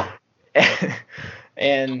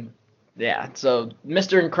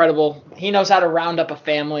Mr. Incredible, he knows how to round up a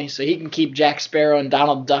family, so he can keep Jack Sparrow and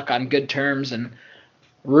Donald Duck on good terms, and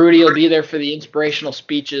Rudy will be there for the inspirational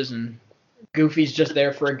speeches, and Goofy's just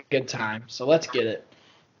there for a good time. So let's get it.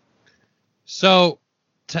 So,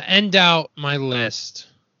 to end out my list,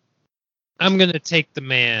 I'm going to take the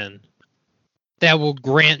man that will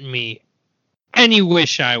grant me any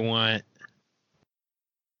wish I want.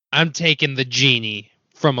 I'm taking the genie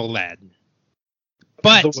from Aladdin.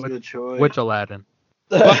 But Good choice. Which Aladdin?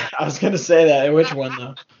 I was gonna say that. Which one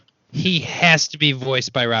though? He has to be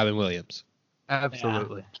voiced by Robin Williams.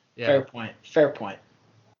 Absolutely. Yeah. Fair point. Fair point.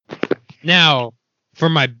 Now, for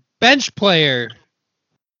my bench player,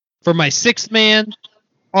 for my sixth man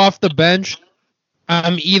off the bench,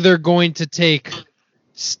 I'm either going to take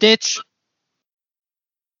Stitch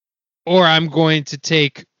or I'm going to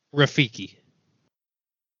take Rafiki.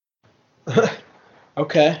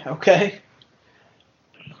 Okay.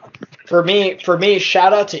 For me,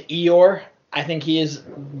 shout out to Eeyore. I think he is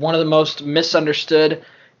one of the most misunderstood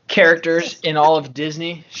characters in all of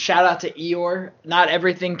Disney. Shout out to Eeyore. Not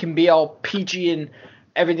everything can be all peachy and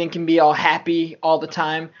everything can be all happy all the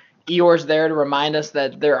time. Eeyore's there to remind us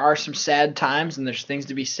that there are some sad times and there's things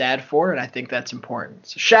to be sad for, and I think that's important.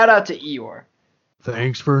 So shout out to Eeyore.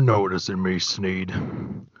 Thanks for noticing me, Sneed.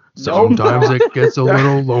 Sometimes it gets a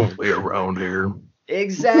little lonely around here.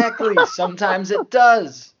 Exactly. Sometimes it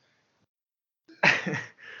does.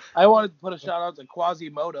 I wanted to put a shout out to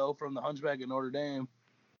Quasimodo from The Hunchback of Notre Dame.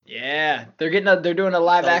 Yeah, they're doing a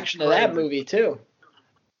live action of that movie too.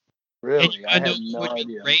 Really? I And had you know no what would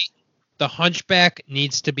be idea. great? The Hunchback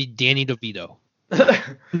needs to be Danny DeVito.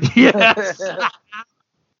 Yes.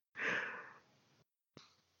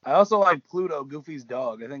 I also like Pluto, Goofy's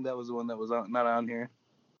dog. I think that was the one that was not on here.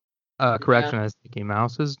 Correction, is Mickey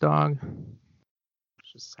Mouse's dog.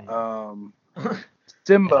 Just saying.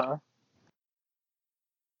 Simba,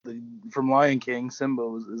 from Lion King.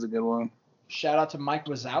 Simba is a good one. Shout out to Mike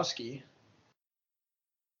Wazowski.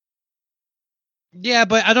 Yeah,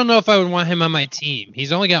 but I don't know if I would want him on my team.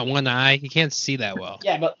 He's only got one eye. He can't see that well.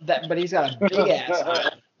 Yeah, but he's got a big ass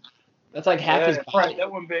eye. That's like half his body. Right,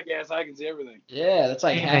 that one big ass, I can see everything. Yeah, that's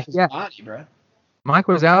like half his body, bro. Mike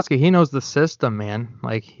Wazowski, he knows the system, man.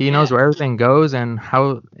 Like, he knows where everything goes and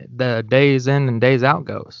how the days in and days out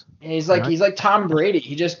goes. And he's like Tom Brady.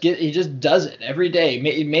 He just does it every day.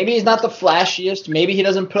 Maybe he's not the flashiest. Maybe he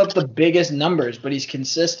doesn't put up the biggest numbers, but he's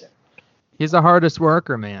consistent. He's the hardest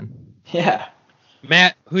worker, man. Yeah.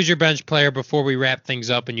 Matt, who's your bench player before we wrap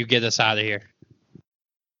things up and you get us out of here?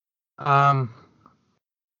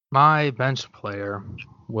 My bench player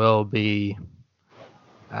will be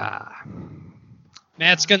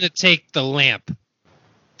Matt's going to take the lamp.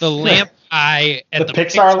 The lamp eye at the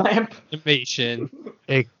Pixar lamp animation.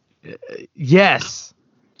 Yes,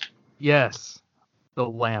 the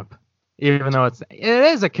lamp. Even though it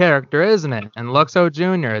is a character, isn't it? And Luxo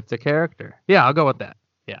Jr., it's a character. Yeah, I'll go with that.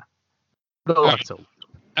 Yeah, the Luxo.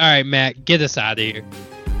 All right, Matt, get us out of here.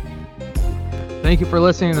 Thank you for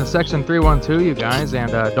listening to Section 312, you guys.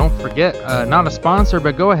 And don't forget, not a sponsor,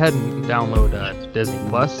 but go ahead and download Disney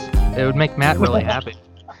Plus. It would make Matt really happy.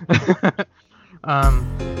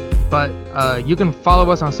 But you can follow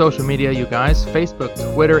us on social media, you guys. Facebook,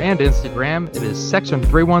 Twitter, and Instagram. It is Section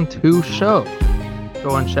 312 Show.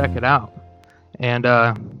 Go and check it out. And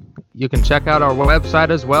you can check out our website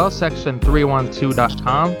as well,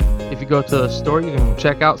 section312.com. If you go to the store, you can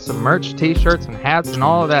check out some merch, t-shirts, and hats, and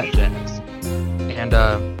all of that jazz. And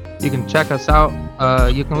you can check us out.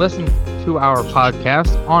 You can listen to our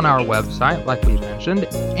podcast on our website, like we mentioned,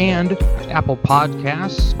 and Apple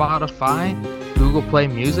Podcasts, Spotify, Google Play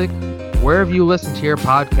Music. Wherever you listen to your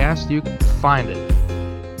podcast, you can find it.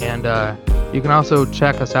 And you can also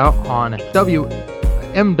check us out on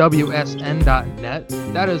MWSN.net.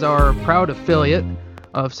 That is our proud affiliate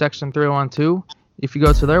of Section 312. If you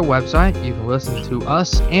go to their website, you can listen to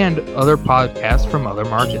us and other podcasts from other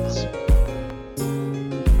markets.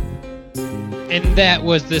 And that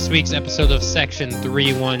was this week's episode of Section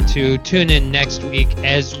 312. Tune in next week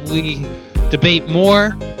as we debate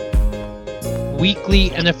more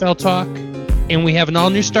weekly NFL talk. And we have an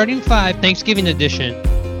all-new Starting Five Thanksgiving edition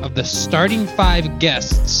of the Starting Five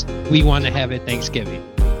guests we want to have at Thanksgiving.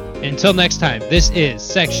 Until next time, this is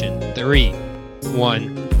Section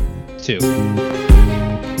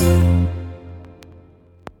 312.